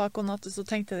din om Paco Natte, så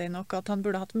tenkte de nok at han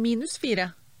burde hatt -4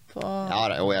 på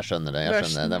ja, og jeg skjønner det.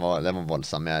 Det var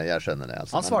voldsomt, jeg skjønner det.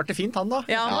 Altså. Han svarte fint, han da.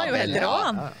 Ja, han var jo helt rå,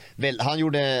 han.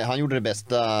 Han gjorde det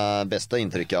bästa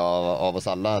intrycket av oss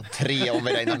alla. 3 om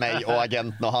vi regner meg og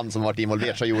agenten og han som var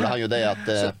involvert, så gjorde han jo det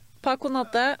at... Paco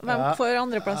Natte, hvem får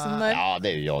andreplassen der? Ja, det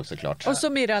er jo jeg, så klart. Og så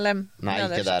Miralem. Nei,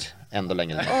 ikke der. Enda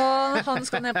lenger. Og han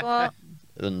skal ned på...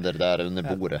 under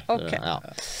bordet. Okay. Ja.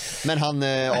 Men han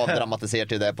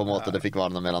avdramatiserte det på en måte, det fikk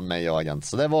varna mellom meg og agent.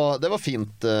 Så det var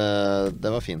fint. Det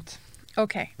var fint.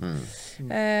 Ok.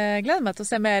 Gleder meg til å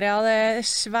se mer av det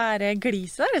svære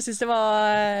gliset der. Jeg synes det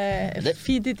var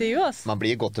fint intervju. Altså. Man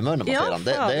blir i godt humør når man ser han.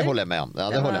 Det holder jeg med om. Ja,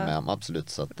 det holder jeg med om, absolutt.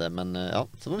 Så at, men ja,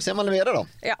 så får vi se om han leverer da.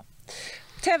 Ja.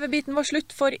 TV-biten var slutt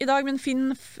for i dag, men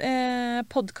finn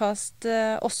podcast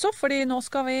også, fordi nå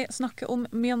skal vi snakke om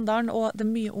Mjøndalen og det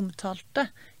mye omtalte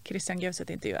Christian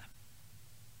Gauseth-intervjuet.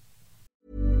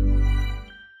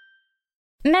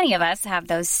 Many of us have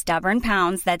those stubborn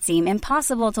pounds that seem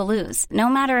impossible to lose, no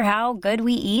matter how good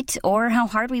we eat or how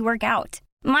hard we work out.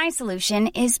 My solution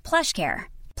is PlushCare.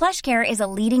 PlushCare is a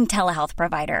leading telehealth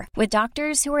provider with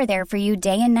doctors who are there for you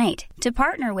day and night to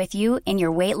partner with you in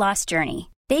your weight loss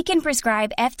journey. They can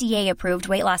prescribe FDA-approved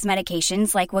weight loss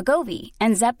medications like Wegovy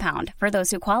and Zepbound for those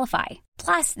who qualify.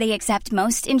 Plus, they accept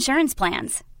most insurance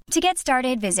plans. To get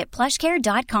started, visit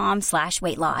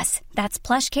plushcare.com/weightloss. That's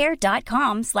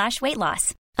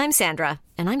plushcare.com/weightloss. I'm Sandra,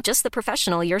 and I'm just the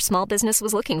professional your small business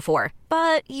was looking for.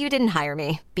 But you didn't hire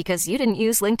me because you didn't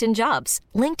use LinkedIn Jobs.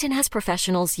 LinkedIn has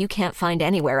professionals you can't find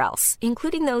anywhere else,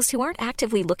 including those who aren't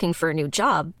actively looking for a new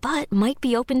job, but might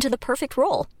be open to the perfect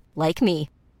role, like me.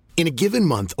 In a given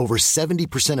month, over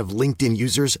 70% of LinkedIn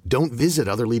users don't visit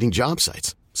other leading job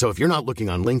sites. So if you're not looking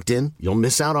on LinkedIn, you'll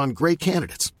miss out on great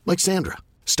candidates, like Sandra.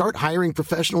 Start hiring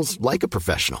professionals like a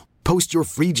professional. Post your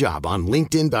free job on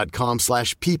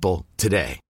linkedin.com/people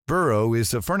today. Burrow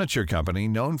is a furniture company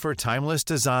known for timeless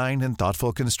design and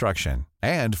thoughtful construction,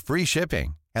 and free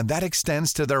shipping, and that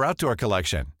extends to their outdoor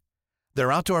collection.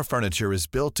 Their outdoor furniture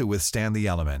is built to withstand the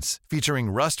elements,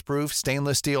 featuring rust-proof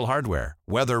stainless steel hardware,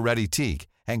 weather-ready teak,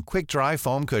 and quick-dry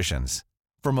foam cushions.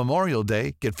 For Memorial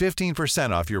Day, get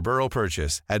 15% off your Burrow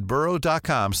purchase at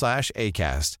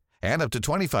burrow.com/acast, and up to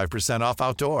 25% off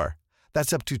outdoor.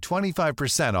 That's up to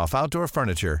 25% off outdoor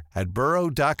furniture at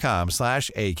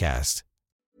burrow.com/acast.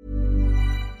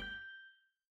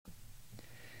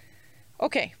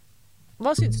 Ok,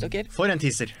 hva syns dere? For en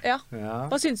teaser. Ja,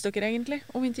 hva syns dere egentlig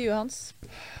om intervjuet hans?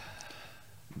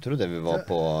 Jag trodde vi var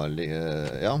på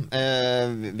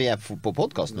vi är på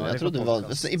podcast nu. Jag trodde vi var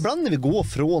ibland när vi går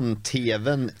från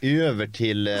TV:n över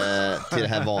till det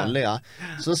här vanliga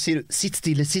så ser du sitt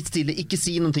stille, inte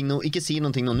si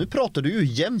någonting nu pratar du ju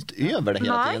jämt över det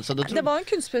hela tiden så det var en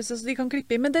kunstpause så de kan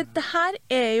klippe i men det här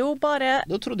är ju bara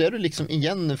då trodde jag du liksom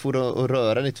igen får att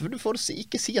röra lite för du får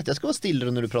inte se att jag ska vara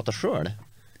stillare när du pratar själv.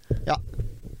 Ja.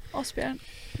 Asbjørn,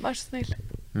 vær så snill.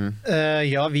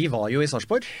 Ja, vi var jo i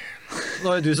Sarpsborg. Det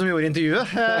var jo du som gjorde intervjuet,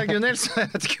 Gunnhild, så jeg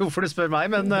vet ikke hvorfor du spør meg,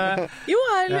 men... Jo,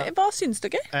 hva syns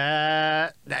dere?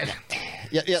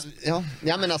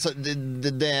 Ja, men alltså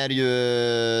det är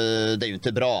ju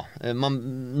inte bra.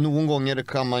 Någon gånger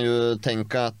kan man ju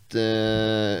tänka att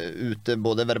ute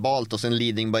både verbalt och sen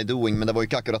leading by doing, men det var ju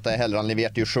inte akkurat det heller. Han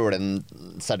levererade ju själv en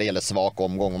särdeles svag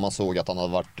omgång och man såg att han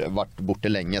hade varit borta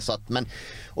länge så att, men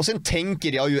och sen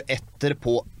tänker jag ju efter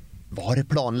på var det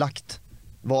planlagt?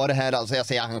 Var det här alltså jag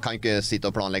säger han kan inte sitta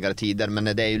och planlägga det tider men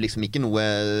det är ju liksom inte något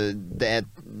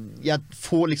jag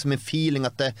får liksom en feeling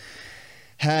att det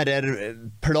här är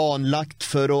planlagt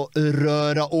för att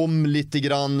röra om lite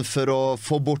grann för att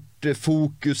få bort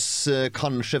fokus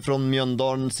kanske från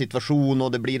Mjøndalens situation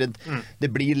och det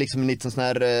blir liksom en liten sån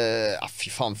här fy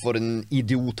fan för en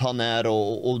idiot han är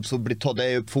och så blir tar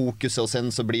det upp fokus och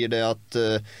sen så blir det att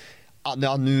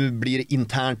ja, nu blir det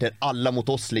internt där alla mot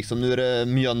oss liksom. Nu är det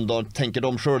Mjøndalen, tänker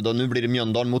de själv då. Nu blir det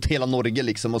Mjøndalen mot hela Norge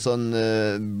liksom. Och sen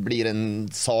blir det en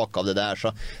sak av det där.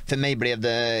 Så för mig blev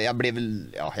det, jag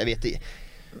vet inte.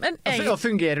 Men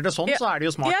fungerer det sånn, så er det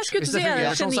jo smart. Hvis det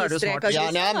fungerer sånn, så er det jo smart.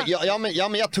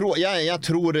 Men jag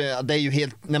tror det är ju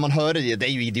helt, när man hör det är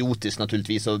ju idiotiskt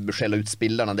naturligtvis att skälla ut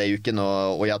spelarna. Det är ju inte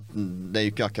det är ju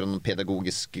inte akkurat någon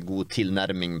pedagogisk god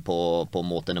tillnärmning på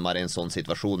måten när man är i en sån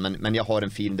situation. Men jag har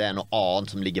en fin, det är något annat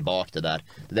som ligger bak det där.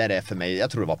 Det där är för mig,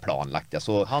 jag tror det var planlagt.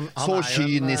 Så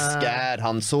kynisk är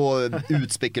han, så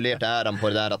utspekulerat är han på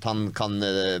det där att han kan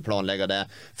planlägga det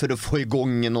för att få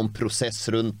igång någon process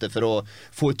runt det, för att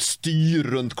få ett styr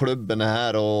runt klubben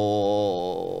här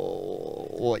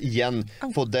och igen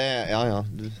få det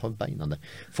du har beina där.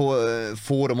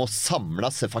 Få dem att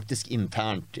samla sig faktiskt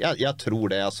internt. Jag tror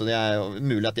det alltså det är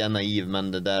möjligt att jag är naiv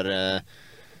men det där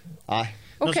nej.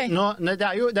 Okay. Det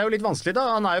er jo litt vanskelig da.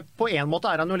 Han er jo, på en måte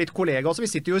er han jo litt kollega også. Vi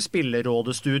sitter jo i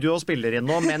spillerrådestudio og spiller inn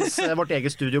nå mens vårt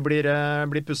eget studio blir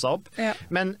pusset opp. Ja.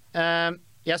 Men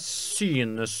jeg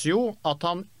synes jo at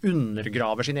han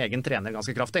undergraver sin egen trener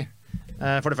ganske kraftig.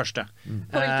 For det første.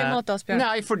 På hvilken måte, Asbjørn?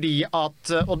 Nei, fordi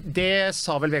at, og det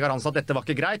sa vel Vegard Hansen at dette var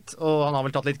ikke greit, og han har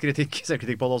vel tatt litt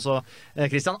selvkritikk på det også,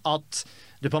 Christian, at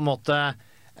du på en måte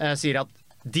sier at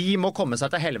de må komme seg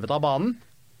til helvete av banen.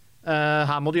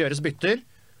 Her må det gjøres bytter.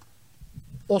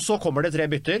 Og så kommer det 3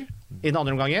 bytter i den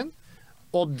andre omgangen.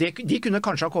 Og de kunne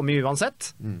kanskje ha kommet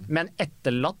uansett, men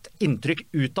etterlatt inntrykk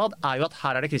utad er jo at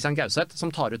her er det Christian Gauseth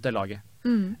som tar ut det laget.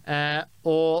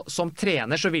 Og som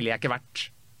trener så ville jeg ikke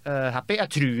vært happy. Jeg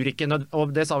tror ikke,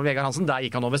 og det sa Vegard Hansen, der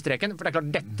gikk han over streken, for det er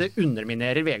klart dette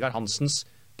underminerer Vegard Hansens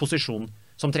posisjon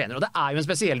som trener. Og det jo en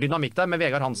spesiell dynamikk der, med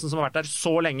Vegard Hansen som har vært der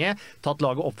så lenge, tatt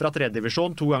laget opp fra 3.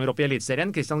 divisjon, 2 ganger opp i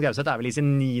Eliteserien. Christian Gauseth vel i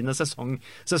sin 9.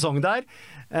 sesong der.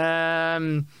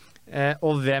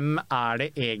 Og hvem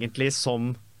det egentlig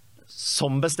som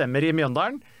bestemmer i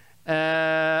Mjøndalen?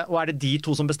 Og det de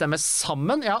to som bestemmer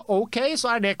sammen? Ja, ok,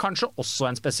 så det kanskje også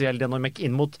en spesiell dynamikk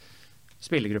inn mot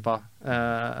spillergruppa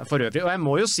for øvrig. Og jeg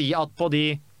må jo si at på de,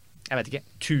 jeg vet ikke,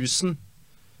 1000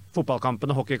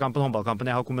 fotballkampene, hockeykampene,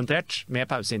 håndballkampene jeg har kommentert med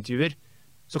pauseintervjuer,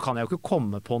 så kan jeg jo ikke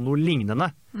komme på noe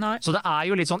lignende. Nei. Så det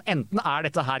jo litt sånn, enten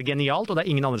dette her genialt, og det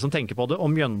ingen andre som tenker på det,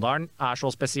 og Mjøndalen så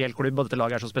spesiell klubb, og dette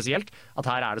laget så spesielt, at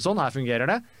her det sånn, her fungerer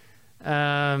det.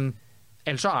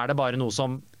 Ellers så det bare noe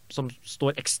som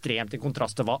står ekstremt i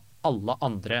kontrast til hva alle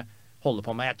andre holder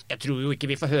på med. Jeg tror jo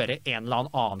ikke vi får høre en eller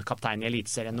annen kaptein i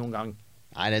Eliteserien noen gang.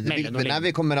 Nej,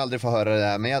 vi kommer aldrig få höra det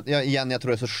här. Men jag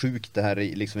tror det är så sjukt det här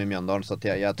liksom i Mjøndalen, så att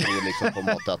jag tror liksom på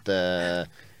något att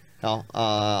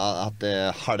att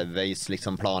det halvveis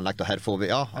liksom planlagt, och här får vi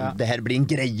det här blir en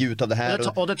grej ut av det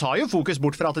här. Och det tar ju fokus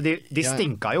bort för att de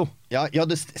stinkar ju. Ja,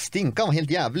 det stinkar var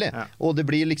helt jävligt. Och det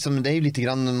blir liksom, det ju lite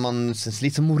grann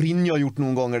lite som Mourinho har gjort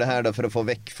någon gånger det här då, för att få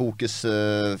väck fokus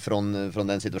från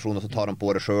den situationen, och så tar de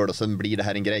på det själv, och sen blir det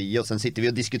här en grej, och sen sitter vi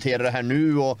och diskuterar det här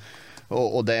nu och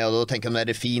då tänker jag,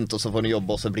 det fint, och så får ni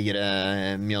jobba, och så blir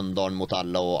det Mjøndalen mot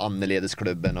alla och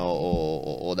annerledesklubben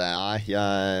och det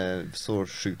så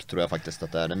sjukt tror jag faktiskt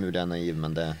att det är mulig naiv,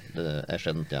 men det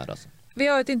skjedde inte här alltså. Vi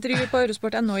har ett intervju på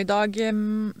Eurosport.no i dag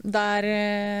där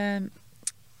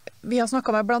vi har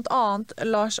snakket med blant annet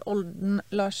Lars Olden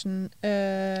Larsen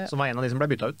som var en av de som ble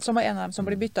byttet ut. Som var en av dem som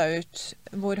ble byttet ut,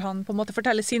 hvor han på en måte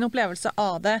forteller sin opplevelse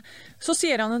av det. Så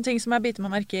sier han en ting som jeg biter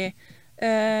meg merke i.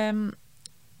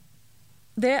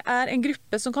 Det en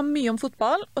gruppe som kan mye om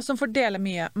fotball, og som fordeler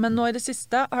mye. Men nå i det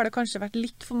siste har det kanskje vært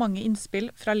litt for mange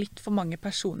innspill fra litt for mange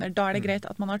personer. Da det greit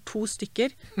at man har 2 stykker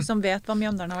som vet hva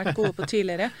Mjøndalen har vært gode på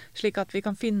tidligere, slik at vi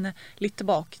kan finne litt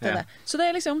tilbake til det. Så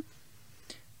det liksom,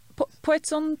 på et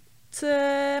sånt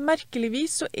merkelig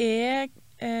vis så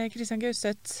Christian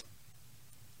Gauseth,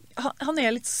 han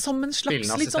litt som en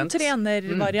slags litt sånn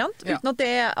trenervariant, uten at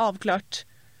det avklart.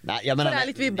 Nej, jag menar,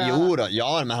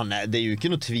 men det ju inte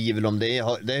något tvivel om det.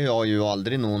 Det har ju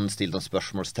aldrig någon stilt någon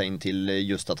spörsmålstegn till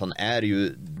just att han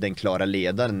ju den klara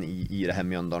ledaren i det här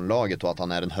Mjøndalen-laget, och att han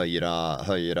den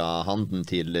höjra handen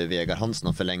till Vegard Hansen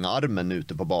och förlänga armen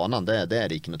ute på banan. Det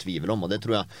det inte något tvivel om, och det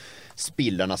tror jag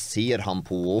spelarna ser han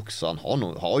på också. Han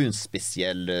har ju en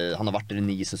speciell, han har varit där i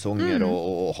 9 säsonger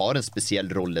och har en speciell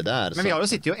roll där. Men vi har ju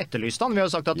sittit och efterlyst han. Vi har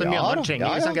ju sagt att Mjøndalen trenger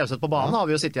Christian Gauseth på banen. Har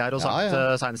vi ju sittit här och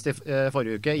sagt senest i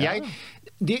forrige uke.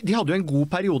 De hadde jo en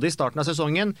god periode i starten av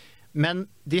sesongen, men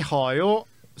de har jo,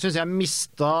 synes jeg,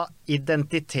 mistet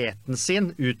identiteten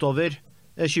sin utover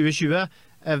 2020.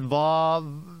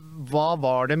 Hva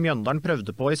var det Mjøndalen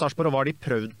prøvde på i Sarpsborg, og hva har de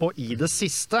prøvd på i det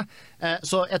siste?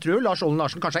 Så jeg tror Lars Olden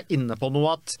Larsen kanskje inne på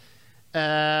noe at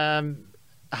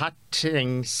her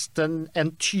trengs det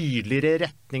en tydeligere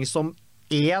retning som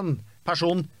en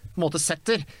person på en måte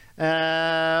setter.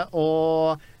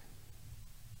 Og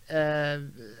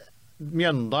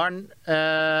Mjøndalen,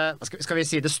 skal vi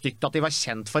si det stygt, at de var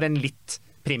kjent for en litt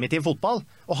primitiv fotball,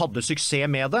 og hadde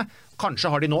suksess med det. Kanskje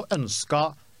har de nå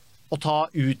ønsket å ta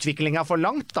utviklingen for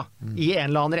langt da, i en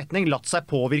eller annen retning, latt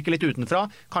seg påvirke litt utenfra,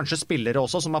 kanskje spillere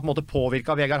også som har på en måte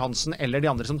påvirket Vegard Hansen eller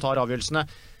de andre som tar avgjørelsene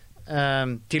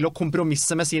til å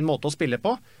kompromisse med sin måte å spille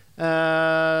på.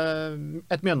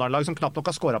 Et Mjøndalen-lag som knapt nok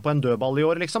har skåret på en dødball i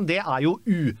år, liksom, det jo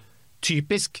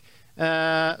utypisk.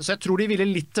 Så jeg tror de ville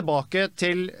litt tilbake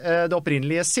til det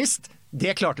opprinnelige sist.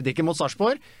 Det klarte de ikke mot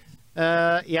Sarpsborg.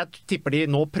 Jeg tipper de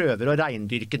nå prøver å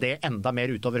reindyrke det enda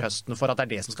mer utover høsten, for at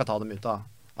det det som skal ta dem ut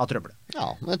av trøbbel.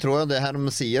 Ja, men jag tror det här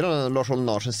de säger, Lars Olden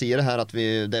Larsen säger det här, att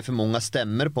det är för många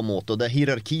stämmer på måte, och det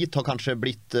hierarkiet har kanske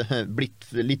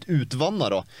blivit lite utvannat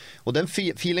då. Och den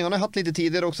feelingen har jag haft lite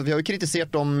tidigare också. Vi har ju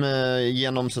kritiserat dem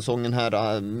genom säsongen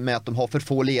här med att de har för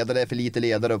få ledare, för lite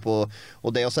ledare på,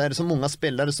 och det, och så är det så många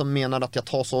spelare som menar att jag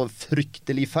tar så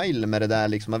fryktelig fel med det där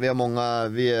liksom. Vi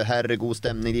är god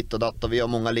stämning ditt och datt, och vi har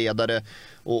många ledare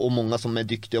och många som är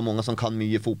dyktiga och många som kan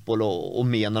mycket fotboll och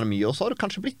menar mycket, och så har det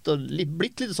kanske blivit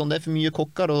lite sånn, det för mycket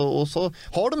kockar, och så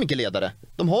har de inte ledare.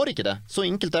 De har inte det. Så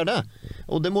enkelt det.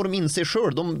 Och det må de inse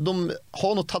själv. De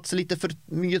har nog tagit sig lite för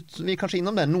mycket, vi kanske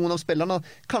inom det. Någon av spelarna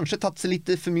kanske tagit sig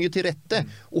lite för mycket till rätte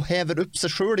och häver upp sig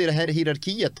själv i det här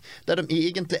hierarkiet, där de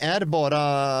egentligen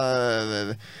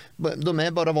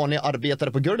bara vanliga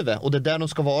arbetare på golvet, och det där de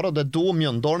ska vara, och det då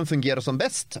Mjøndalen fungerar som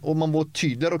bäst, och man må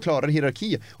tydligare och klarare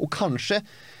hierarki, och kanske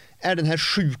är den här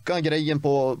sjuka grejen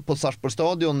på Sarpsborg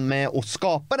stadion med att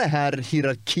skapa det här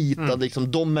hierarkiet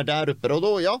liksom, de är där uppe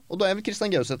och då är vi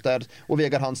Christian Gauseth där och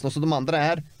Vegard Hansen och så de andra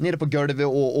är nere på golvet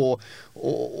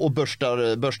och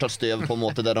borstar stöv på en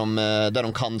måte där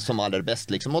de kan som allra bäst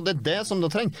liksom. Och det är det som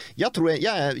de tränger.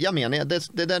 Jag menar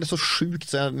det där är så sjukt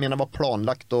så jag menar var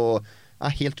planlagt och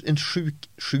helt en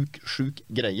sjuk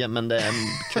grej men det är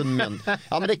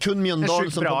men det är kun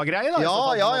Mjøndalen som bra grej då.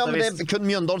 Men det är kun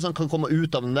Mjøndalen som kan komma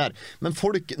ut av den där. Men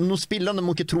folk, spelarna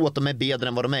må inte tro att de är bättre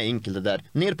än vad de är enkelt det där.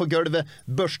 Ner på golvet,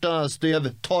 börsta stöv,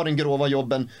 tar den grova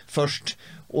jobben först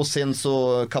och sen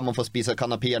så kan man få spisa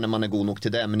kanapé när man är god nog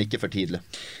till det, men inte för tidligt.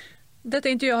 Dette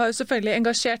intervjuet har jo selvfølgelig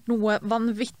engasjert noe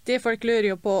vanvittig. Folk lurer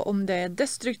jo på om det er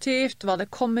destruktivt, hva det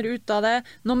kommer ut av det.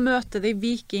 Nå møter de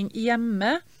Viking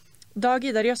hjemme. Dag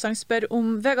Idar Jøsang spør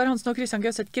om Vegard Hansen og Christian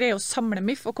Gauseth greier å samle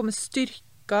MIF og komme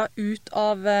styrka ut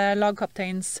av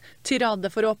lagkapteins tirade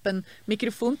for åpen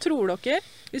mikrofon. Tror dere?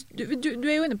 Du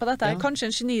er jo inne på dette her. Kanskje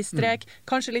en genistrek,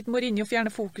 kanskje litt Mourinho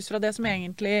fjerne fokus fra det som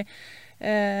egentlig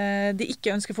de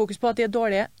ikke ønsker fokus på, at de er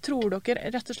dårlige. Tror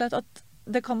dere rett og slett at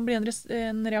det kan bli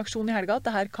en reaksjon i helga, at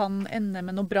det her kan ende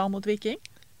med noe bra mot Viking?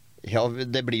 Ja,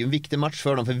 det blir ju en viktig match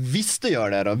för dem, för visst det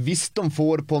gör det då, visst de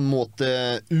får på en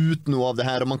måte ut något av det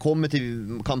här, om man kommer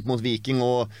till kamp mot Viking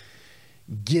och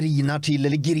grinar till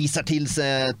eller grisar till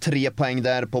sig 3 poäng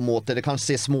där på måte, det kan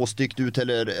se småstyckt ut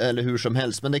eller hur som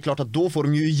helst, men det är klart att då får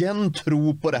de ju igen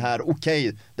tro på det här,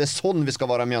 okej, det är sån vi ska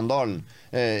vara Mjøndalen,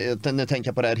 jag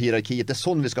tänker på det här hierarkiet, det är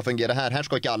sån vi ska fungera här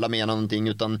ska inte alla mena någonting,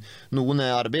 utan någon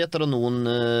är arbetare och någon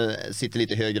sitter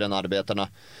lite högre än arbetarna.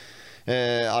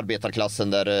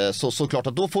 Arbetarklassen där så klart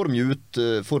att då får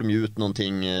de ut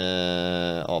någonting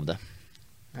av det.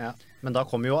 Ja, men da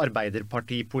kommer jo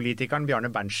arbeiderpartipolitikeren Bjarne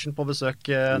Berntsen på besøk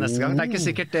neste gang. Det er ikke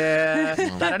sikkert det.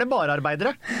 Der er det bare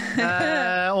arbeidere.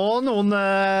 Og noen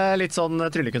litt sånn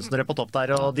tryllekunstnere på topp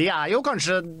der, og de er jo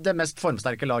kanskje det mest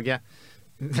formsterke laget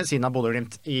ved siden av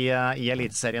Bodø/Glimt i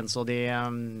eliteserien, så de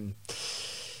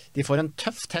får en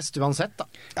tøff test uansett da.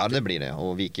 Ja, det blir det,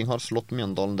 og Viking har slått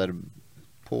Mjøndalen der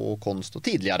på konst och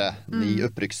tidigare i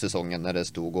uppryckssäsongen när det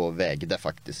stod och vägde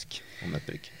faktisk om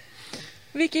uppryck.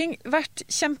 Viking vært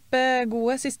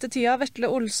kjempegode siste tida. Vetle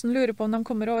Olsen lurer på om de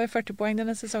kommer over 40 poeng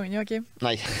denne sesongen, Joakim.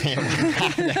 Nej,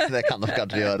 det kan de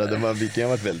kanske göra. Viking har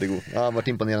varit väldigt god. Ja, har varit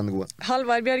imponerande god.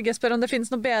 Halvard Bjørge spør om det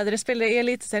finnes noen bedre spillere i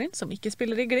eliteserien som ikke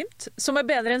spiller i Glimt, som er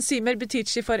bedre enn Simer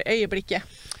Butici for øyeblikket.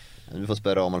 Du får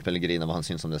spørre Amal Pellegrino hva han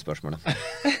syns om det spørsmålet.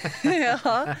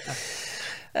 Ja.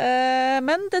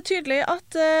 Men det er tydelig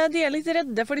at de er litt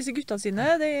redde for disse gutta sine.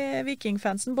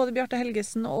 Vikingfansen, både Bjarte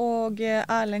Helgesen og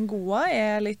Erlend Goa,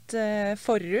 er litt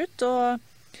forut og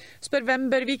spør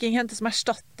hvem bør Viking hente som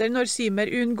erstatter når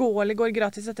Simer uunngåelig går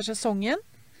gratis etter sesongen.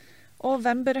 Og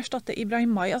hvem bør erstatte Ibrahim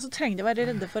Mai? Altså, trenger de være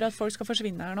redde for at folk skal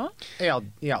forsvinne her nå? Ja,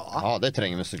 det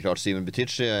trenger vi såklart. Simer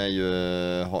Butici er jo,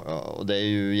 og det er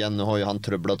jo igjen, har jo han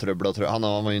trøbla. Han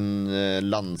var jo en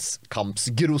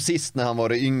landskampsgrossist när han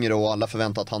var yngre, och alla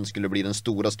förväntade att han skulle bli den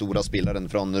stora spelaren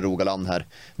från Rogaland här.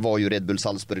 Var ju Red Bull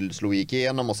Salzburg gick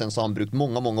igenom, och sen så har han brukt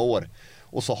många år.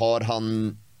 Och så har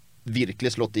han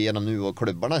virkelig slått igenom nu, och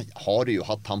klubbarna har ju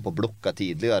haft han på blocka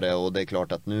tidigare, och det är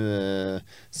klart att nu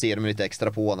ser de lite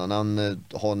extra på när han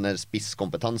har den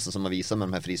spisskompetensen som har visat med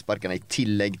de här frisparkarna i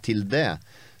tillägg till det,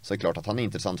 så är det klart att han är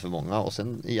intressant för många. Och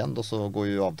sen igen då så går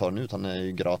ju avtalen ut, han är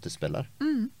ju gratis spelare,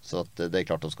 så att det är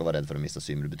klart att de ska vara rädda för att mista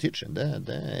Simer Butici, det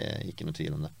är inte något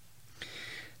tvivel om det.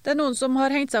 Det er noen som har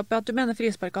hengt seg opp i at du mener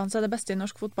frisparkene er det beste i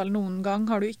norsk fotball noen gang.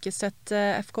 Har du ikke sett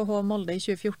FKH Molde i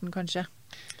 2014 kanskje?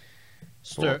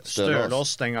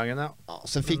 Stølås den gangen, ja.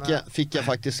 Sen fick jag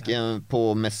faktiskt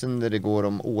på Messenger igår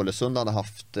om Ålesund hade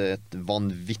haft ett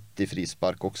vanvittigt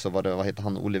frispark också. Vad heter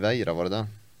han? Oliveira, var det där?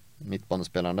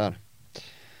 Mittbanespelaren där.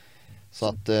 Så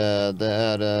att det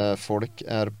är folk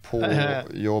är på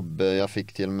jobb. Jag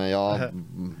fick till mig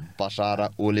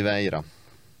Bashara Oliveira.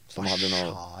 Som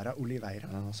Bashara Oliveira.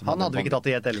 Han hade vi ikke tatt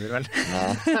i et elver, vel?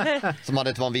 Ja. Som hade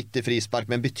ett vanvittigt frispark,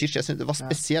 men Butici, jag syns det var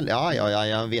speciellt. Ja,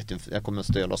 jag vet ju, jag kommer att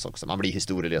stöla oss också. Man blir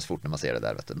historielös fort när man ser det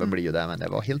där, vet du. Man blir ju där, men det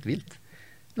var helt vilt.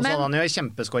 Og så hadde han jo en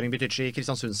kjempeskåring Butici i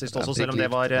Kristiansund sist også, selv om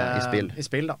det var i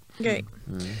spill da. Gøy.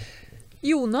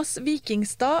 Jonas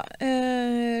Vikingstad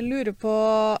lurer på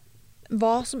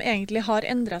hva som egentlig har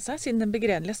endret seg siden den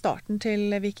begredelige starten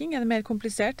til Viking. Er det mer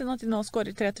komplisert enn at de nå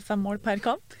skårer 3-5 mål per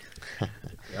kamp?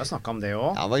 Vi har snakket om det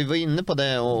også. Ja, vi var inne på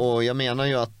det, och jag menar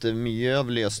ju att mycket av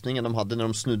lösningen de hade när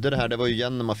de snudde det här, det var ju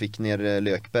igen när man fick ner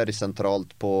Lökberg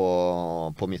centralt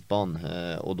på mittban,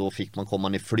 och då fick man komma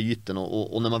ner i flyten,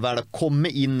 och när man väl kommer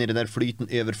in i den där flyten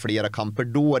över flera kamper,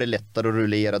 då är det lättare att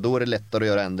rullera, då är det lättare att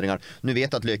göra ändringar. Nu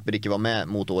vet jag att Lökberg inte var med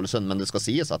mot Ålesund, men det ska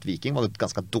ses att Viking var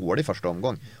ganska dålig första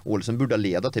omgång. Ålesund borde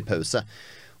leda till pause.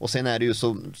 Och sen är det ju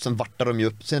så, sen vartar de ju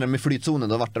upp, sen är de i flytzonen,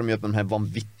 då vartar de ju upp de här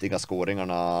vanvittiga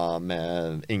skåringarna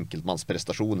med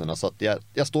enkeltmansprestationerna. Så att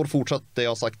jag står fortsatt det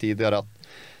jag har sagt tidigare, att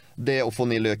det att få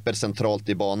ner Lökberg centralt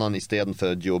i banan isteden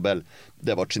för Jobel,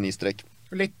 det var ett genistreck.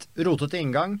 Litt rotete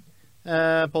inngang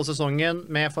på säsongen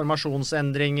med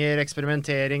formasjonsändringer,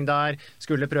 eksperimentering der.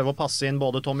 Skulle prøve å passe inn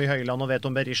både Tommy Høiland og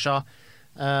Veton Berisha.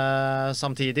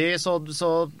 Samtidig så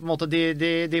på en måte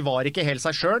de var ikke helt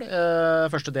seg selv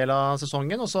første del av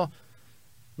sesongen, og så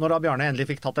når da Bjarne endelig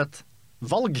fikk tatt et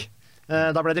valg,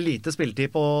 da ble det lite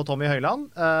spilletid på Tommy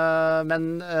Høiland, men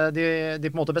de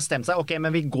på en måte bestemte seg, ok,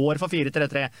 men vi går for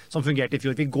 4-3-3 som fungerte i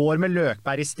fjor, vi går med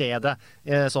Løkberg i stedet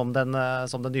som den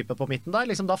dype på midten der,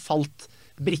 liksom da falt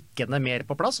brikkene mer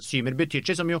på plass. Symer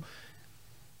Butici, som jo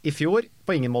i fjor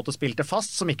på ingen måte spilte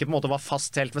fast, som ikke på en måte var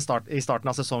fast helt i starten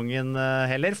av sesongen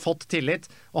heller, fått tillit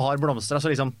og har blomstret,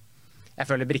 så liksom jeg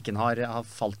føler brikken har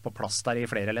falt på plass der i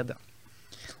flere ledd. Ja.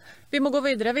 Vi må gå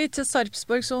videre til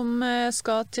Sarpsborg, som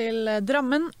skal til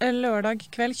Drammen lørdag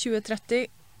kveld 20:30.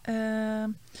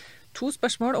 2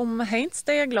 spørsmål om Heinz.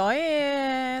 De glad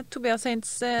i Tobias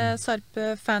Heinz,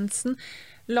 Sarp-fansen.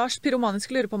 Lars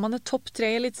Pyromanisk lurer på om han topp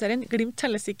 3 i elitserien. Glimt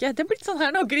telles ikke. Det blitt sånn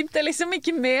her nå. Glimt liksom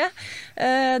ikke med.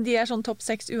 De sånn topp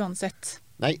 6 uansett.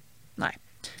 Nei.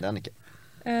 Det han ikke.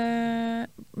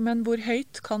 Men hvor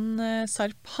høyt kan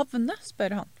Sarp havne,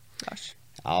 spør han, Lars.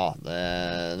 Ja, nu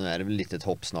är det väl lite ett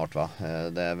hopp snart, va?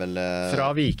 Det är väl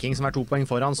Fra Viking som 2 poäng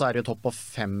foran, så är det ju topp på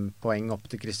 5 poäng upp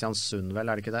till Kristiansund, väl,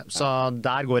 är det inte det? Så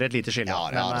där går det ett lite skille.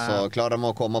 Ja, alltså klarar de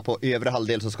att komma på övre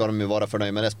halvdel så ska de ju vara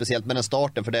förnöjda med det, speciellt med den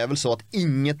starten, för det är väl så att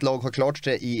inget lag har klart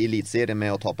sig i elitserien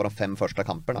med att ta på de 5 första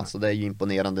kamperna, så det är ju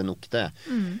imponerande nog det.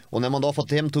 Och när man då har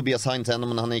fått hem Tobias Heinz,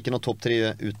 men han är inte någon topp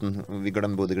 3 utan, vi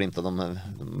glömmer både Glimt, de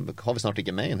har vi snart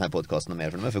inte med i den här podcasten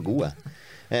mer, för de är för goda.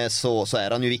 Så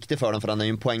är han ju viktig för dem, för han är ju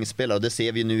en poängspelare, och det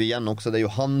ser vi nu igen också. Det är ju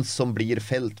han som blir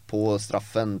fält på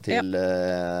straffen till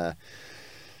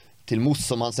Moss,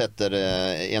 som han sätter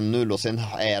 1-0, och sen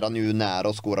är han ju nära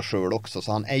att skåra själv också,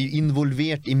 så han är ju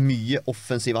involverad i mycket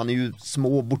offensiv. Han är ju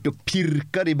små bort och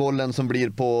pirkar i bollen som blir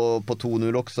på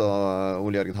 2-0 också,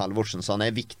 Ole Jörgen Halvorsen, så han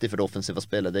är viktig för det offensiva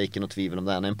spelet, det är inte något tvivel om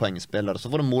det. Han är en poängspelare. Så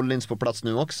får de Mollins på plats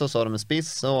nu också, så har de en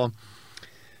spiss, och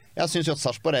jag syns ju att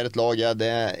Sarpsborg är ett lag,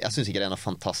 jag syns inte det är något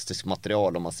fantastiskt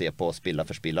material om man ser på spelare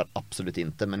för spelare, absolut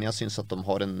inte, men jag syns att de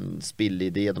har en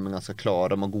spillidé, de är ganska klara,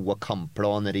 de har goda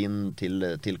kampplaner in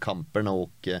till kamperna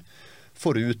och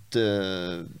får ut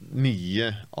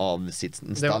mycket av sitt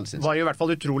stall. Det var ju i hvert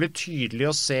fall utroligt tydligt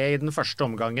att se i den första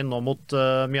omgången nå mot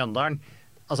Mjøndalen.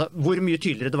 Altså, hvor mye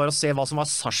tydeligere det var å se hva som var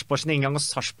Sarpsborg sin inngang og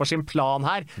Sarpsborg sin plan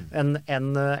her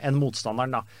enn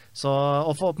motstanderen da. Så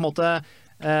å få på en måte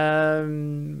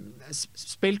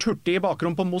spilt hurtig i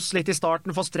bakrom på Moss litt i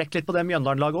starten, få strekk litt på det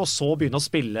Mjøndalen-laget, og så begynne å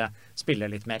spille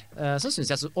litt mer. Så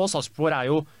synes jeg, og Sarpsborg er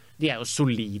jo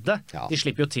solide. Ja. De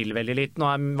slipper jo til veldig litt. Nå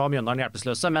var Mjøndalen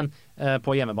hjelpeløse, men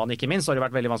på hjemmebane ikke minst, så har det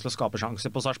vært veldig vanskelig å skape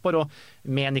sjanser på Sarpsborg, og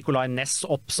med Nikolai Næss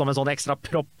opp som en sånn ekstra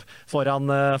propp foran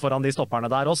de stopperne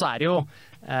der, og så er det jo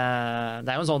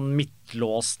en sånn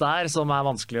midtlås der som er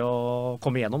vanskelig å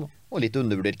komme igjennom. Och lite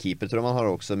undervärderad keeper tror jag man har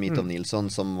också, Mitov Nilsson,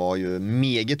 som var ju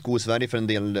meget god i Sverige för en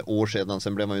del år sedan.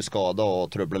 Sen blev man ju skadad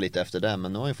och trubblade lite efter det,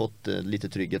 men nu har ju fått lite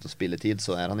trygghet och spilletid,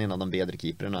 så är han en av de bättre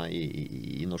keeperna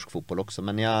i norsk fotboll också.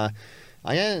 Men jag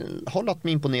har lagt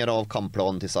mig imponera av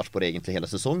kampplanen till Sarpsborg egentligen hela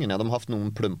säsongen. Ja, de har haft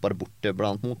någon plumpar borte, bland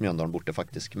annat mot Mjøndalen borte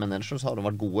faktiskt, men ellers så har de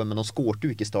varit goda, men de skårte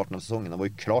ju inte i starten av säsongen. De var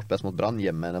ju klart bäst mot Brann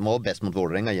hjemme, de var bäst mot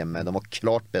Vålerenga hjemme, de var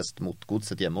klart bäst mot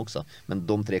Godset hjemme också, men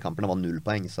de 3 kamperna var 0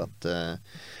 poäng, så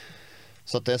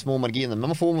att det är små marginer, men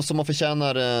man får som man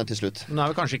förtjänar till slut. Nu är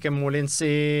väl kanske inte Molins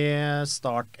i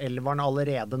startelveren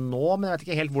allerede nå, men jag vet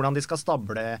inte helt hvordan de ska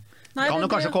stable. Nej, kan ju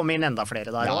kanske komma in ända fler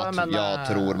där. Ja, men jag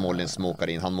tror Molins måkar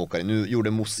in. Han måkar in. Nu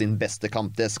gjorde Moss sin bästa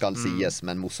kamp, det ska sägas,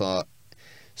 men Moss har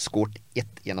skårt 1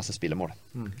 enaste spillemål.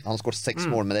 Han har skårt 6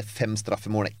 mål, men det är 5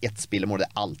 straffemål, 1 spillemål, det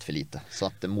är allt för lite. Så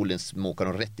att Molins måkar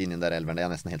de rätt in i den där elvan, det är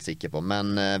jag nästan helt säker på.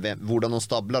 Men hvordan de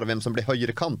stablar och vem som blir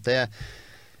högerkant,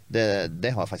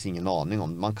 Det har jag faktiskt ingen aning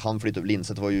om. Man kan flytta upp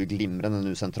Linset, var ju glimrande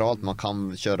nu centralt. Man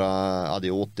kan köra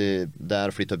Adioti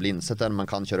där, flytta upp Linset där. Man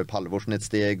kan köra upp Halvorsen ett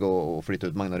steg och flytta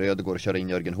ut Magnar Ödegård och köra in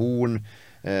Jörgen Horn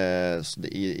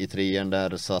i trean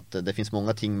där. Så att det finns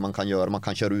många ting man kan göra. Man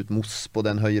kan köra ut Moss på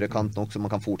den högra kanten också. Man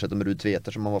kan fortsätta med Rud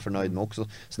Tveter som man var förnöjd med också.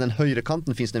 Så den högra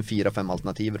kanten finns det en 4-5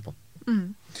 alternativer på.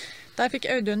 Der fikk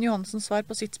Audun Johansen svar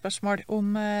på sitt spørsmål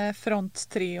om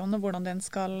fronttrioen og hvordan den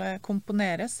skal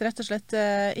komponeres. Rett og slett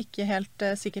ikke helt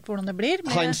sikkert hvordan det blir.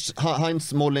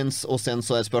 Heinz Mollins och sen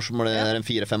så är spörsmålet är en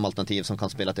 4-5 alternativ som kan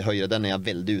spela till höger. Den är jag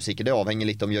väldigt osäker. Det avhänger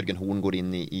lite om Jörgen Horn går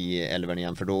in i elvan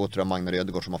igen, för då tror jag Magnar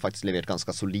Ödegård som har faktiskt levererat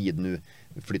ganska solid nu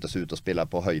flyttas ut och spelar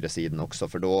på högra sidan också,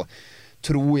 för då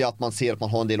tror jag att man ser att man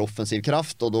har en del offensiv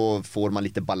kraft och då får man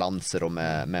lite balanser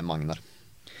med Magnar.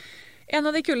 En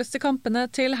av de kuleste kampene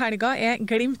til helga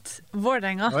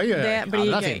Glimt-Vålerenga. Det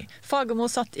blir gøy. Fagermo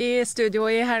satt i studio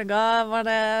i helga. Var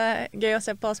det gøy å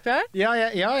se på, Asbjørn? Ja,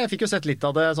 jeg fikk jo sett litt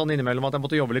av det sånn innimellom at jeg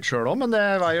måtte jobbe litt selv også, men det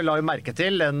var jo, la jo merke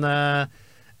til en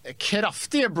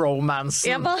kraftige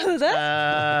bromansen. Ja, bare det.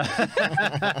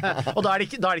 Og da er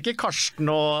det ikke Karsten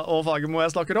og Fagermo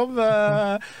jeg snakker om,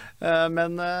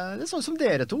 men det så ut som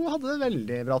dere to hadde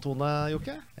veldig bra tone,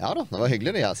 Jokke. Ja da, det var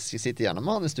hyggelig. Jeg sitter gjerne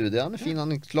med han i studiet. Han er fin,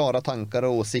 han klare tanker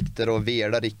og åsikter og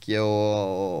veler ikke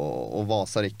og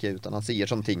vaser ikke, utan han sier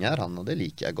som ting han, og det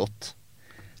liker jeg godt.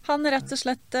 Han rett og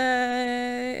slett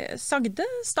sagde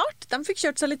Start. De fikk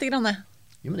kjørt seg litt grann.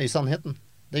 Jo, men det er jo sannheten.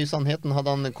 Det är ju sannheten. Hade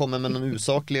han kommit med någon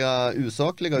usakliga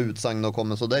utsagn och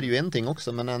kommer, så det är ju en ting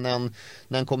också, men när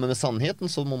han kommer med sannheten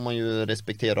så må man ju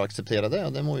respektera och acceptera det.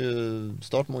 Det må ju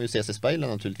Start må ju se sig i speilet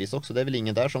naturligtvis också. Det är väl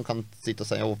ingen där som kan sitta och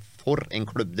säga för en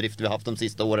klubbdrift vi har haft de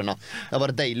sista åren. Det har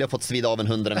varit dejligt att få svid av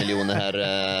 100 miljoner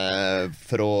här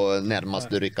för att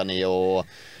närmast rycka ner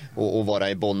och vara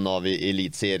i bonn av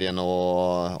elitserien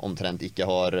och omtrent inte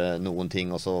har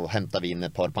någonting, och så hämtar vi in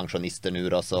ett par pensionister nu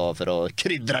då, så för att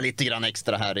krydra lite grann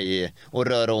extra här och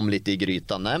röra om lite i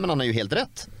grytan. Nej, men han har ju helt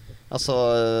rätt. Alltså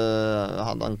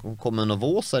hade han kommit med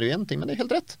vås så är det ju en ting, men det är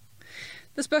helt rätt.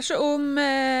 Det spørs om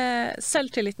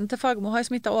selvtilliten til Fagermo har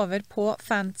smittet over på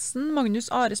fansen. Magnus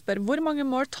Are spør, hvor mange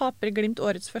mål taper Glimt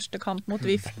årets første kamp mot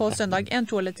VIF på søndag? 1,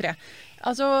 2 eller 3?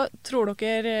 Altså, tror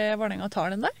dere Vålerenga tar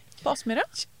den der på Aspmyra?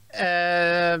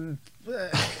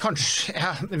 Kanskje,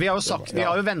 ja. Vi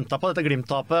har jo ventet på dette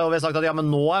Glimt-tapet, og vi har sagt at ja,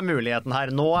 men nå er muligheten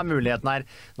her.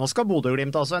 Nå skal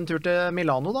Bodø-Glimt altså en tur til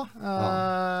Milano da.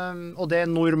 Og det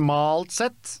normalt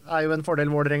sett er jo en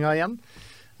fordel Vålerenga igjen.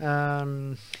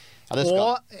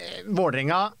 Og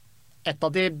Vålerenga, et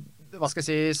av de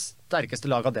sterkeste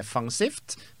laget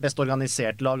defensivt, best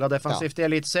organisert laget defensivt i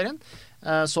eliteserien,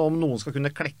 så om noen skal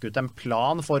kunne klekke ut en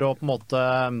plan for å på en måte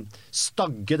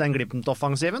stagge den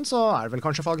Glimt-offensiven, så er det vel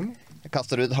kanskje Fagermo. Jag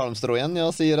kastar ut halmstrå igen.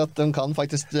 Jag säger att de kan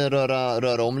faktiskt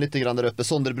röra om lite grann där uppe.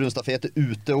 Sondre Brunstad-Fet är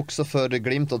ute också för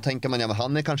Glimt, och tänker man, ja, men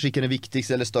han är kanske inte den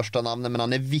viktigaste eller största namnet, men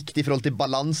han är viktig för till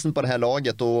balansen på det här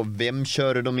laget. Och vem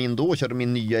kör de in då? Kör de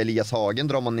in nya Elias Hagen?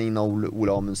 Drar man in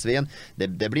Ola Amundsveen? Det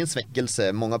blir en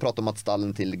sväckelse. Många pratar om att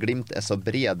stallen till Glimt är så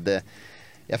bred.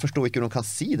 Jag förstår inte hur de kan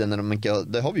se den när de inte,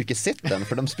 det har vi ju inte sett den,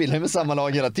 för de spelar ju med samma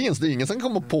lag hela tiden, så det är ingen som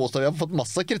kommer på så. Jag har fått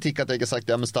massa kritik att jag har sagt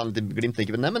ja, men stallen till Glimt,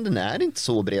 nej, men den är inte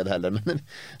så bred heller, men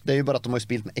det är ju bara att de har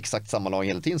spelat med exakt samma lag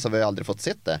hela tiden, så vi har aldrig fått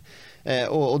sett det.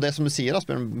 Och det som du säger,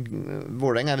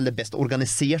 Vålerenga är väl det bäst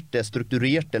organiserade,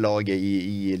 strukturerade laget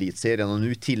i elitserien, och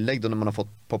nu i tillägg då när man har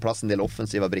fått på plats en del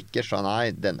offensiva brickor, så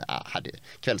nej,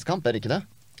 kvällskamp är det inte det?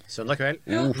 Søndag kveld.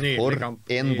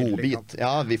 En godbit.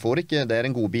 Ja, vi får ikke, det er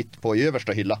en godbit på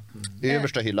øverste hylla.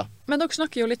 Øverste hylla. Men dere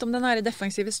snakker jo litt om den her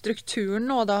defensive strukturen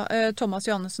nå da.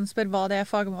 Thomas Johannessen spør hva det er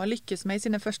Fagermo har lykkes med i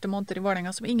sine første måneder i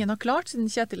Vålerenga som ingen har klart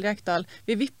siden Kjetil Rekdal.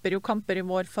 Vi vipper jo kamper i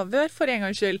vår favør for en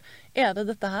gangs skyld. Er det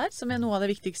dette her som er noe av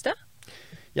det viktigste?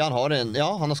 Ja,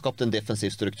 han har skapat en defensiv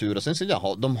struktur, och sen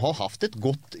så de har haft ett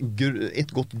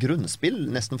gott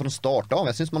grundspel nästan från start av.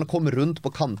 Jag syns man har kommit runt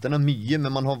på kanterna mycket,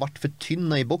 men man har varit för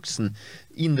tynna i boxen.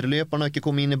 Inrelöparna har inte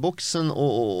kommit in i boxen,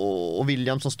 och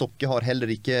Williamson Stocke har heller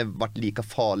inte varit lika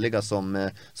farliga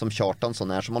som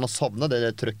Kjartansson är. Så man har savnat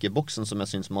det tryck i boxen som jag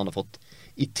syns man har fått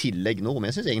i tillägg nu. Men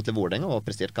jag syns egentligen Vålerenga har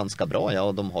presterat ganska bra.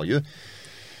 Ja, de har ju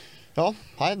de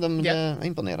er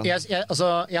imponerende.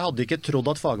 Jeg hadde ikke trodd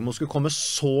at Fagermo skulle komme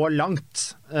så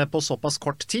langt på såpass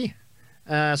kort tid.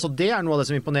 Så det er noe av det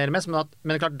som imponerer mest. Men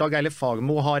det er klart, Dag Eilif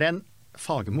Fagermo har en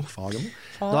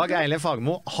Dag Eilif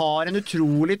Fagermo har en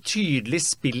utrolig tydelig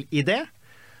spillidé.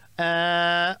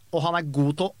 Og han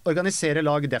god til å organisere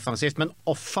lag defensivt, men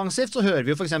offensivt så hører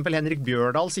vi jo for eksempel Henrik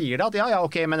Bjørdal sier det, at ja,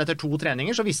 ok, men etter 2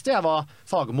 treninger så visste jeg hva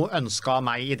Fagermo ønsket av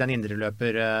meg i den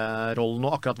indreløperrollen,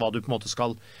 og akkurat hva du på en måte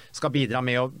skal bidra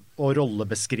med, og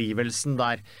rollebeskrivelsen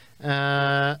der.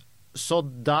 Så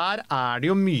der det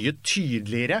jo mye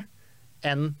tydeligere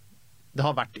enn det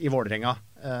har vært i Vålerenga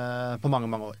på mange,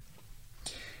 mange år.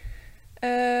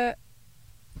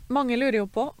 Mange lurer jo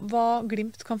på hva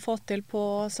Glimt kan få til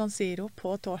på San Siro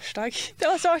på torsdag. Det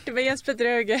var så artig med Jens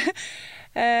Petter Hauge.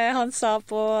 Han sa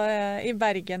i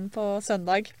Bergen på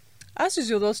søndag: Jeg synes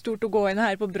jo det var stort å gå inn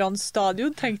her på Brann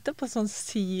stadion. Tenk deg på San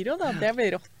Siro da, det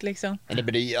blir rått liksom.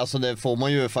 Det får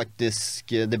man ju faktiskt,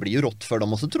 det blir ju rått för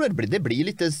dem, och så tror jag det blir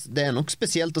lite, det är nog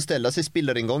speciellt att ställa sig i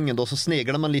spilleringången då, så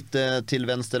sneglar man lite till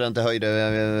vänster eller till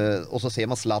höger och så ser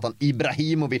man Zlatan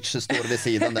Ibrahimovic står vid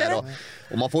sidan där,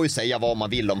 och man får ju säga vad man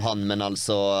vill om han, men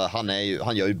alltså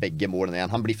han gör ju bägge målen igen.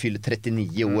 Han blir fylld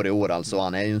 39 år i år, alltså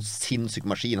han är ju en sinnssyk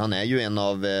maskin. Han är ju en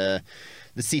av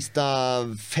de sista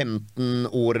 15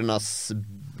 årenas,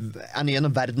 han är en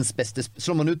av världens bästa,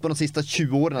 slår man ut på de sista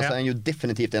 20 åren så är han ju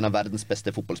definitivt en av världens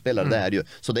bästa fotbollsspelare, det är ju.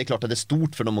 Så det är klart att det är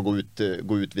stort för dem att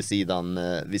gå ut vid sidan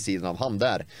av han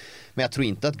där. Men jag tror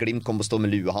inte att Glimt kommer att stå med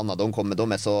Luhanna. De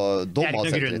är så, det är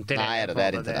inte grunn til nej, det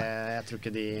är inte det. Jag tror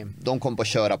inte de kommer på att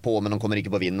köra på, men de kommer inte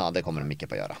på att vinna. Det kommer de inte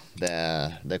på att göra.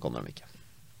 Det kommer de inte.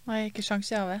 Nej, inte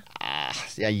chans jag vet.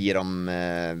 Jag ger dem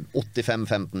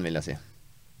 85-15 vill jag säga.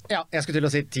 Ja, jeg skulle til å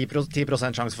si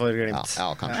 10% sjanse for Glimt.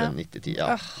 Ja, kanskje 90-10.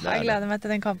 Ja, jeg gleder meg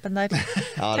til den kampen der.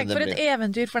 Tenk for et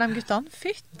eventyr for de guttene.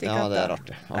 Fytti katta.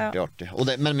 Ja, det artig.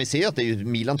 Men vi ser att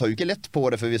Milan tar ju inte lätt på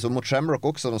det, för vi så mot Shamrock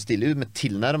också, de stiller ju med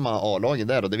tillnärma A-laget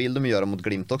där, och det vill de göra mot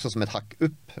Glimt också som ett hack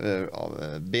upp,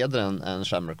 bedre än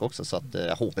Shamrock också, så att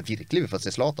jag hoppas virkelig vi får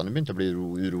se Zlatan. Det blir inte bli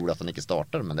urolig att han inte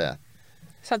startar, men det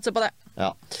satser på det.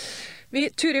 Ja. Vi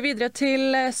turer videre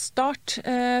til Start.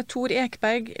 Tor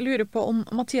Ekberg lurer på om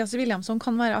Mathias Williamson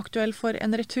kan være aktuell for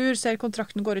en retur. Ser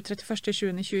kontrakten går ut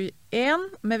 31.7.21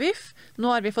 med VIF.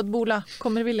 Nå har vi fått Bola.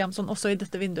 Kommer Williamson også i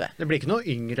dette vinduet? Det blir ikke noe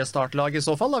yngre startlag i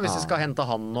så fall, da, hvis vi skal hente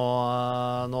han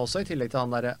nå også, i tillegg til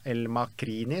han der El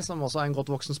Makrini, som også en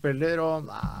godt voksen spiller. Og,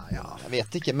 jeg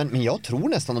vet ikke, men jeg tror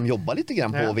nesten de jobber litt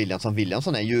grann på Williamson.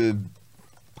 Williamson jo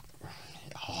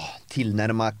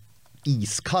tilnærmet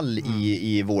iskall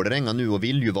i Vålerenga nu och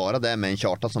vill ju vara där med en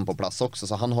Kjartansson på plats också,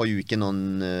 så han har ju inte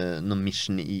någon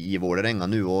mission i Vålerenga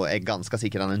nu, och är ganska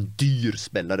säkert han är en dyr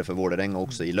spelare för Vålerenga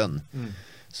också i lön.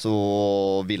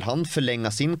 Så vill han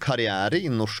förlänga sin karriär i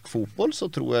norsk fotboll, så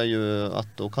tror jag ju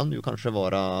att då kan det ju kanske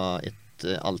vara ett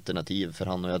alternativ för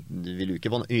han, och jag vill ju inte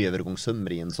vara en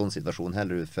övergångssummer i en sån situation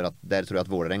heller, för att där tror jag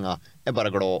att Vålerenga är bara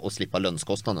glad att slippa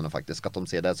lönskostnaderna faktiskt, att de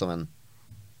ser det som en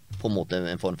på en måte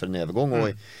en form för en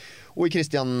övergång. Och i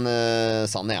Christian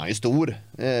Sanne han ju stor,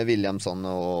 Williamson,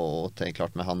 och det är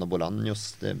klart med han och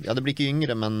Bolanjos. Det blir inte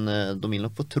yngre, men de vill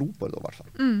nog få tro på det då i hvert fall.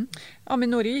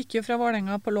 Aminori gikk jo fra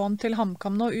Vålerenga på lån til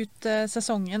HamKam nå ut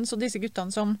sesongen, så disse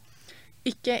guttene som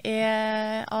ikke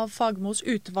av Fagermos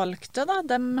utvalgte da,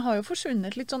 de har jo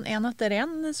forsvunnet litt sånn en etter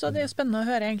en, så det jo spennende å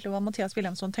høre egentlig hva Mathias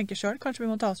Williamson tenker selv. Kanskje vi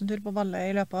må ta oss en tur på Valle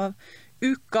i løpet av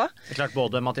uka. Det klart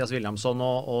både Mathias Williamson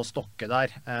og Stokke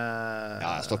der.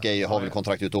 Stokke har vel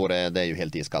kontrakt ut året, det jo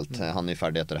helt iskallt. Han jo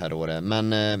ferdig etter det her året. Men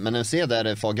en se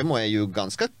der, Fagermo jo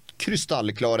ganske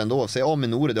krystallklar ändå. Se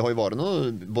Aminori, det har ju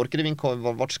varit Borchgrevink har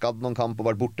varit skadd någon kamp och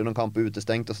varit borta någon kamp och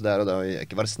utestängt och så där, och det har ju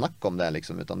inte varit snack om det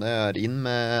liksom, utan det in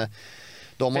med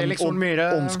de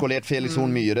har omskolert Felix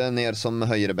Horn Myhre ner som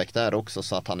högerbäck där också,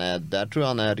 så att han där tror jag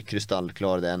han är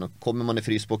kristallklar där. Och kommer man i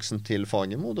frysboxen till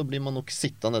Fagermo, då blir man nog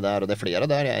sittande där, och det är flera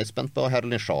där. Jag är spänt på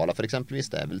Herlin Schala för exempelvis.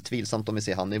 Det är väl tvivlsamt om vi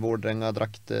ser han i Vårdränga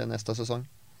drakt nästa säsong.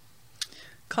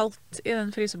 Kallt i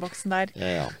den fryseboksen der.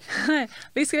 Ja.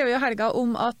 Vi skrev jo helga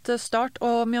om at Start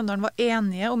og Mjøndalen var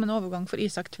enige om en overgang for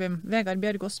Isak Tvim. Vegard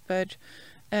Bjørgås spør,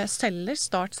 selger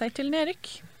Start seg til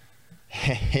nedrykk?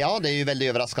 Ja, det är ju väldigt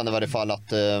överraskande i varje fall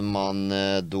att man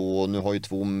då, nu har ju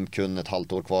Tvom kun ett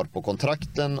halvt år kvar på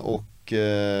kontrakten, och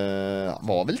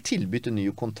var väl tillbytt en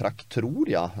ny kontrakt tror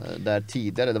jag där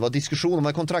tidigare. Det var diskussion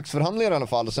om kontraktsförhandlingar i alla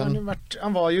fall. Sen...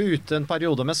 Han var ju ute en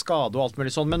periode med skade och allt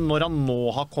möjligt sånt, men när han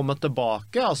nå har kommit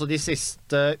tillbaka, alltså de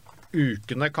sista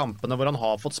ukene, kampene hvor han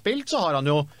har fått spilt, så har han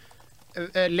ju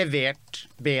levert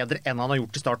bedre än han har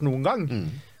gjort i Start någon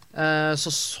gång.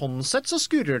 Så sånn sett så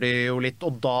skurrer det jo litt,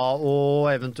 og da å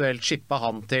eventuelt skippe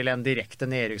han til en direkte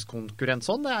nedrykkskonkurrent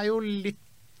sånn, det jo litt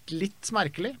litt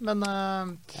merkelig, men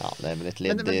ja, det vel et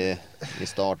ledd i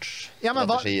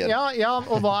startstrategier.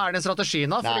 Og hva den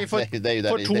strategien da? Fordi det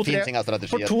finnes ingen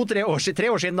strategier. For 3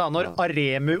 år siden da, når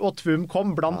Aremu og Tvum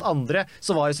kom, blant andre,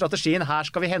 så var jo strategien, her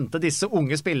skal vi hente disse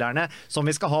unge spillerne som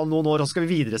vi skal ha noen år, og skal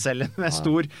vi videreselge med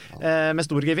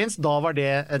stor gevinst. Da var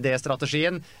det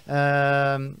strategien.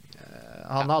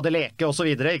 Han hadde leke og så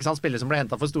videre, ikke sant? Spillere som ble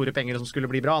hentet for store penger og som skulle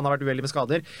bli bra. Han har vært uheldig med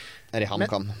skader. I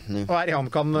HamKam. Og i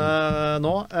HamKam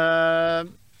nå.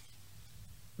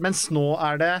 Mens nå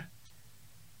det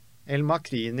El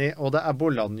Makrini, og det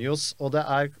Bolaños, og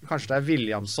kanskje det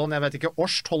Williamson, jeg vet ikke,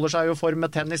 Årst holder seg jo for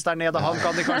med tennis der nede, han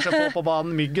kan de kanskje få på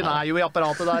banen, Myggen jo i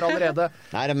apparatet der allerede.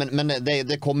 Nei, men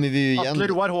det kommer vi jo igjen. Atle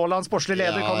Roar Haaland, sportslig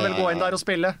leder, kan vel gå inn der og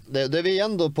spille. Det vi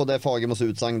igjen da på det Fagermos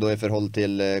utsagn da, i forhold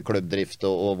til klubbdrift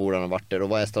og hvordan det har vært der,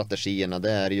 og hva strategiene,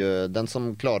 det jo den som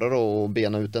klarer å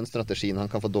bena ut den strategien,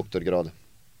 han kan få doktorgrad.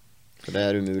 For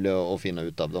det umulig å finne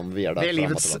ut av dem. Ved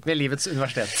livets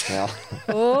universitet. Ja.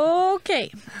 Ok.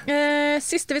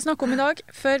 Siste vi snakker om i dag,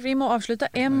 før vi må avslutte,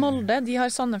 Molde. De har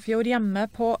Sandefjord hjemme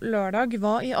på lørdag.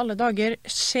 Hva i alle dager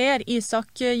skjer?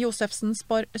 Isak Josefsen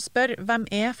spør, hvem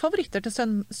favoritter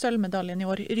til sølvmedaljen i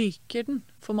år? Ryker den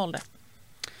for Molde?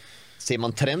 Ser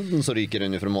man trenden så ryker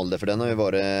den ju från Molde, för den har ju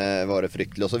varit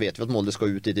fryktlig, och så vet vi att Molde ska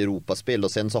ut i ett Europaspel,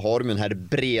 och sen så har de den här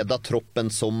breda troppen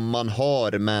som man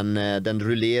har, men den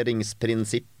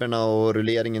rulleringsprinciperna och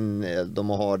rulleringen de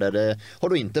har där, det har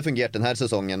då inte fungerat den här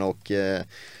säsongen, och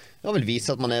jag vill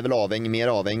visa att man väl mer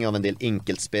avhängig av en del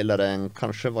enkeltspelare än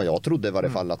kanske vad jag trodde i varje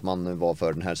fall att man var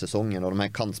för den här säsongen. Och de här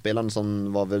kantspelarna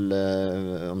som var väl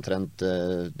omtrent,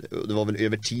 det var väl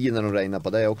över 10 när de regnade på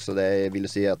det också. Det vill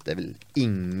säga att det är väl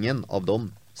ingen av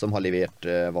dem som har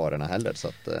levererat varorna heller. Så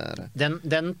att,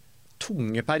 den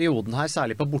tunge perioden her,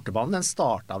 særlig på bortebanen, den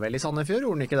startet vel i Sandefjord,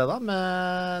 gjorde den ikke det da?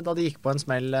 Da de gikk på en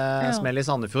smell i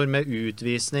Sandefjord med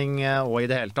utvisning og i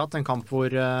det hele tatt, en kamp hvor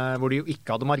de jo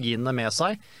ikke hadde marginene med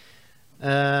seg.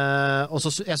 Og så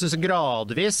jeg synes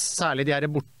gradvis, særlig de her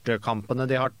bortekampene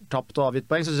de har tapt og avgitt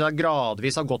poeng, så synes jeg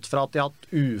gradvis har gått fra at de har hatt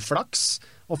uflaks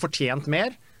og fortjent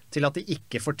mer, til at de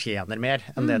ikke fortjener mer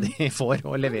enn det de får,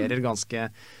 og leverer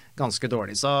ganske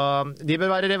dårlig. Så de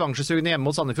bør være revansjesugne hjemme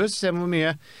mot Sandefjord, så ser vi hvor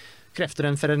mye krefter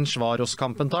en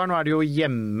Ferencvaros-kampen tar. Nå det jo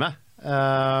hjemme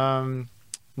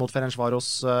mot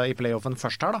Ferencvaros i playoffen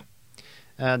først her da.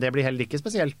 Det blir heller ikke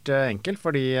spesielt enkelt,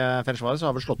 fordi Ferencvaros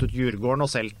har vel slått ut Djurgården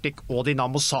og Celtic og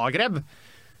Dinamo Zagreb.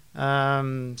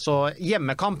 Så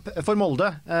hjemmekamp for Molde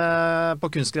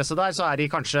på kunstgresset der, så de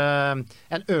kanskje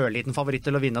en ørliten favoritt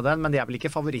til å vinne den, men de vel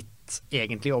ikke favoritt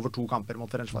egentlig over 2 kamper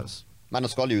mot Ferencvaros. Men de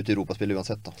skal jo ut i Europaspill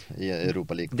uansett da, i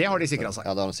Europa League. Det har de sikret seg.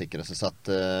 Ja, det har de sikret seg. Så at,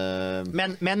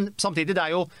 men samtidig, det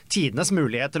jo tidenes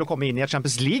mulighet til å komme inn i et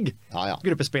Champions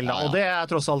League-gruppespill, og det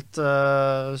tross alt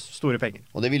store penger.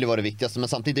 Og det vil jo være viktigst,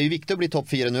 men samtidig det jo viktig å bli topp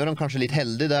 4. Nå de kanskje litt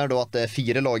heldige der, da, at det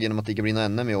 4 lag gjennom at det ikke blir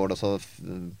noe NM i år, da, så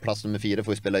plass nummer 4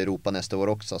 får jo spille Europa neste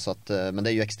år også. Så at, men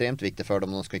det jo ekstremt viktig for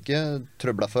dem, de skal ikke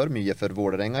trøble for mye, for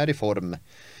Vålerenga i form.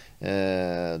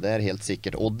 Det helt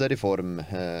sikkert. Odd i form.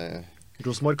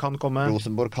 Rosenborg kan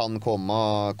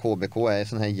komme. KBK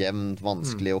sånn her jevnt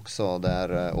vanskelig også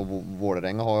der, og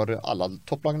Vålerenga har alle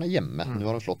topplagene hjemme. Nu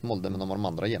har de slått Molde, men de har de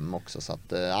andre hjemme også, så at,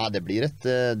 det blir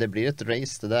et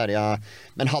race det der.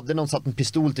 Men hadde noen satt en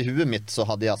pistol til huet mitt, så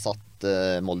hadde jeg satt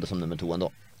Molde som nummer 2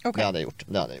 ändå. Okay. Det hadde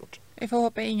jeg gjort. Jeg får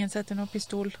håpe ingen setter noen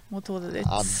pistol mot hodet ditt.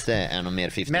 Ja, det noe mer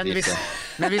 50-50.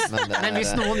 Men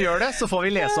hvis noen gjør det, så får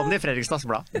vi lese om det i Fredrikstads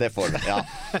Blad. Det får vi, ja.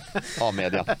 Av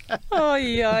media.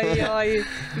 Oi.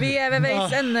 Vi ved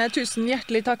veis ende. Tusen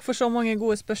hjertelig takk for så mange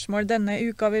gode spørsmål denne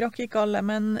uka. Vi rakk ikke alle,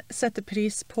 men setter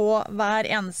pris på hver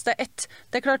eneste ett.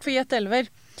 Det klart for Jet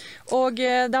Elver. Og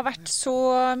det har vært så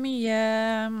mye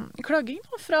klaging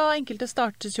fra enkelte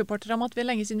startsupportere om at vi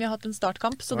lenge siden vi har hatt en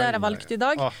startkamp, så det har jeg valgt i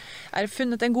dag. Jeg har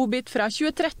funnet en god bit fra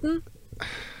 2013.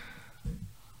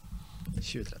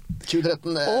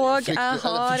 2013 og jeg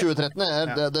har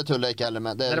 2013 det tuller jeg ikke heller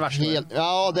med. Det helt,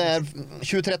 det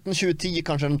 2013-2010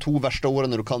 kanskje de 2 verste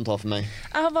årene du kan ta for meg.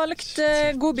 Jeg har valgt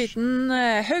godbiten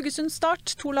Haugesund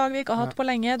Start, 2 lag vi ikke har hatt på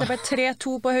lenge. Det ble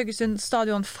 3-2 på Haugesund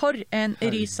stadion for en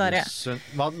risare.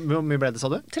 Hvor mye ble det, sa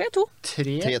du? 3-2.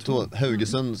 3-2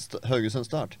 Haugesund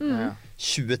Start.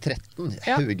 2013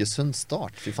 Haugesund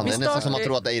Start. Fy faen, det nesten som man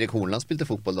tror at Eirik Horneland spilte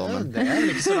fotball da, men det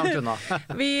ikke så langt unna.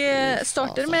 Vi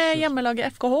starter med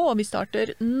hjemmelaget FKH, og vi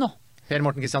starter nå. Per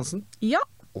Morten Kristiansen? Ja.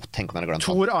 Tenk om jeg har glemt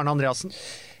Tor Arne Andreassen?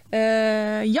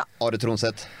 Ja. Are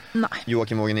Tronseth? Nei.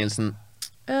 Joakim Våge Nilsen?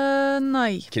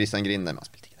 Nei. Christian Grinde?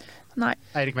 Nei.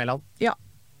 Eirik Mæland? Ja.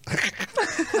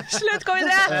 Slutt, kom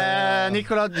videre!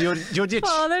 Nikola Djordjic.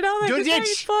 Fader, det hadde jeg ikke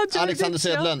tenkt på. Djordjic, Alexander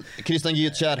Söderlund, Christian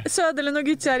Gytkjær. Søderlund og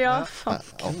Gytkjær, ja. Faen.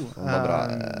 Det var bra.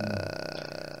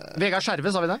 Vegard Skjerve,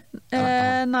 sa vi det?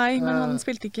 Nei, men han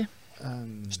spilte ikke.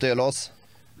 Stølås.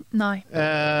 Nei.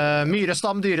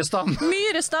 Myrestam, Dyrestam.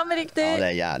 Myrestam, riktig. Ja, det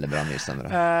er jævlig bra Myrestam.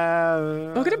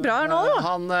 Var ikke det bra her nå, da?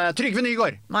 Han Trygve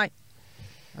Nygaard. Nei.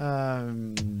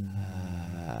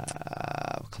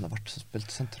 Hva kan det ha vært som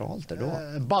spilte sentralt der da?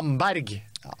 Bamberg.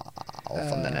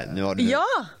 Nå har du... Ja!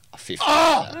 Fy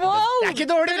faen. Wow! Det er ikke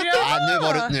dårlig, vet du!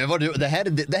 Nu var du... Det her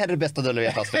er det beste du har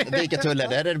levert, Asbjørn. Det er ikke tull.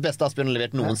 Det her er det beste Asbjørn har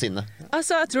levert noensinne.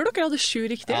 Altså, jeg tror dere hadde 7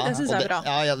 riktig. Det synes jeg er bra.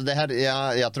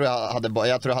 Jeg tror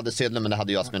jeg hadde Söderlund, men det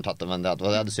hadde jo Asbjørn tatt. Men jeg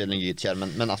hadde Söderlund Gytkjær,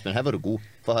 men Asbjørn, her var du god.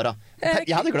 Få høre.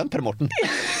 Jeg hadde glemt Per Morten.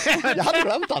 Jeg hadde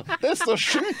glemt han. Det er så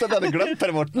sjukt at jeg hadde glemt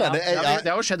Per Morten. Det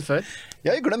har jo skjedd før.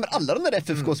 Jeg glemmer alle de der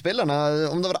FFK-spillerne.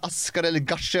 Om det var Askar eller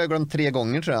Garsje, jeg har glemt 3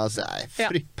 ganger, tror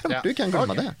jeg. Du kan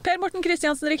glemme det. Per Morten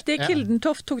Kristiansen, riktig.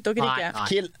 Kildentoft tok dere ikke.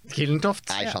 Kildentoft.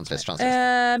 Nei, sjanseløs.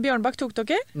 Bjørnbakk tok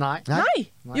dere? Nei.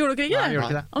 Gjorde dere ikke det? Nei, gjorde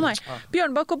ikke det. Nei.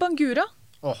 Bjørnbakk og Bangura.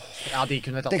 Ja, de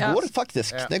kunne vi tatt. Det går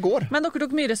faktisk. Det går. Men dere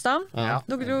tok Myrestam.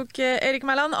 Dere tok Erik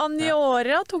Mæland.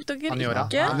 Anjora tok dere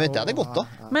ikke. Men vet jeg det godt da.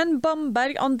 Men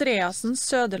Bamberg, Andreassen,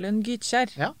 Søderlund, Gytkjær.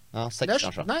 Ja, 6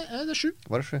 kanskje. Nei, det er 7.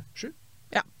 Var det 7?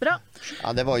 Ja, bra.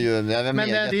 Ja, det var jo... Men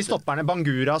de stopperne,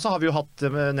 Bangura, så har vi jo hatt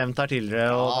nevnt her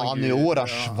tidligere. Anjora,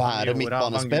 svære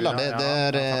midtbanespiller.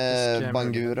 Det er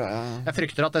Bangura, ja. Jeg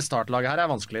frykter at det startlaget her er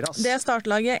vanskeligere. Det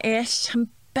startlaget er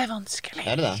kjempevanskelig.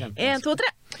 Er det det? 1, 2, 3.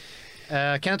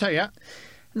 Kenneth Høie.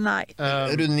 Nei.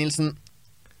 Rune Nilsen.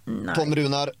 Nei. Tom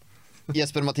Runar.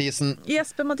 Jesper Mathisen.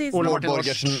 Ole Martin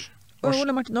Borgersen.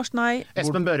 Ole Martin Norsk, nei.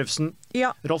 Espen Børufsen.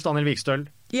 Ja. Rolf Daniel Vikstøl.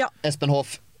 Ja. Espen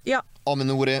Hoff. Ja.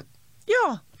 Aminori.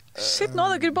 Ja. Shit, nå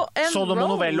er dere på en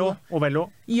Solomon Ovello.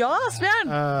 Ja, Asbjørn.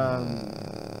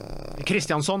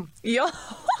 Kristiansson. Ja.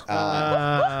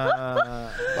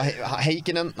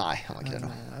 Heikinen. Nei, han var ikke det da.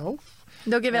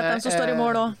 Dere vet hvem som står i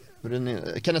mål også.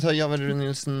 Kenneth Høie, Rune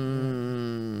Nilsen.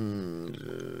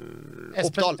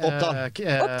 Oppdal.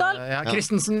 Ja,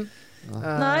 Kristensen.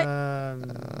 Nei.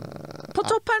 På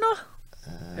topp her nå.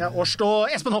 Ja, Årst og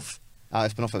Espen Hoff. Ja,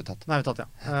 Espen Hoff har vi tatt. Nei, vi tatt, ja.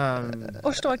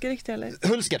 Årst var ikke riktig heller.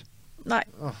 Hulsker. Nei.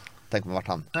 Tenk på hvert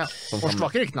han. Ja. Årst var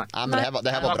ikke riktig, nei. Men det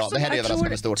her var bra. Det her er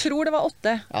overraskende stort. Jeg tror det var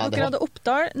 8. Dere hadde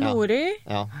Oppdal, Nori,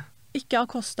 ikke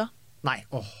Acosta. Nei.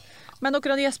 Men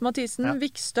dere hadde Jesper Mathisen,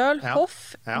 Vikstøl,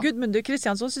 Hoff, Gudmundur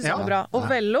Kristiansson synes jeg var bra. Og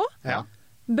Vello,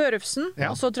 Børufsen,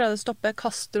 og så tror jeg det stopper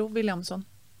Castro Williamson.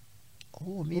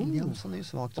 Williamson er jo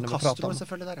svagt. Og Castro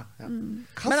selvfølgelig der, ja.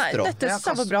 Men dette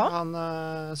var bra. Han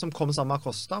som kom sammen med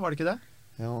Acosta, var det ikke det?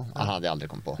 Jo, han hadde jeg aldri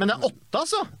kommet på. Men det er 8,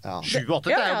 altså. 7-8,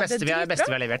 det er jo beste vi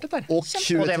har levert dette her. Og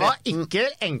det var ikke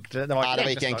enkle. Det var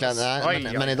ikke enkle.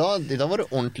 Men i dag var det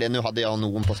ordentlig. Nå hadde jeg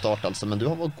noen på start, altså, men du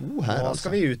har vært god her. Nå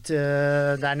skal vi ut.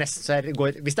 Det er nesten,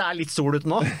 hvis det er litt sol ute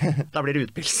nå, da blir det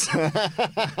utpils.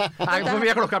 Hvor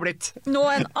mye er klokka blitt? Nå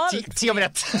en 10:10.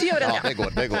 Ja, det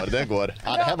går.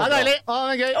 Ja, det her var deilig.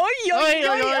 Gøy. Oi,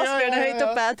 Asbjørn er høyt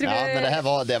oppe. Ja, men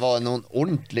det var noen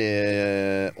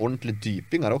ordentlig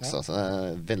dypinger også, så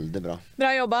veldig bra.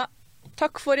 Bra jobba.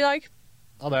 Takk for i dag.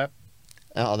 Ha det.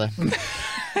 Ja, ha det.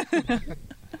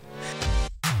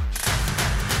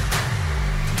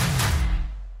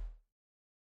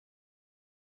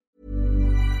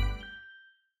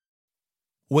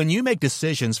 When you make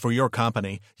decisions for your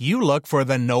company, you look for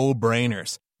the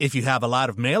no-brainers. If you have a lot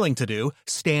of mailing to do,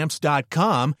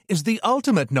 Stamps.com is the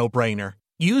ultimate no-brainer.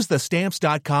 Use the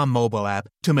Stamps.com mobile app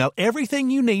to mail everything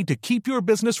you need to keep your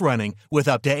business running with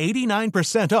up to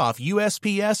 89% off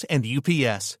USPS and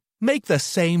UPS. Make the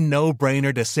same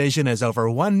no-brainer decision as over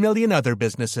 1 million other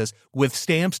businesses with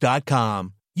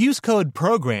Stamps.com. Use code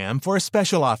PROGRAM for a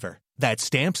special offer. That's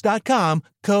Stamps.com,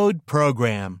 code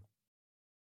PROGRAM.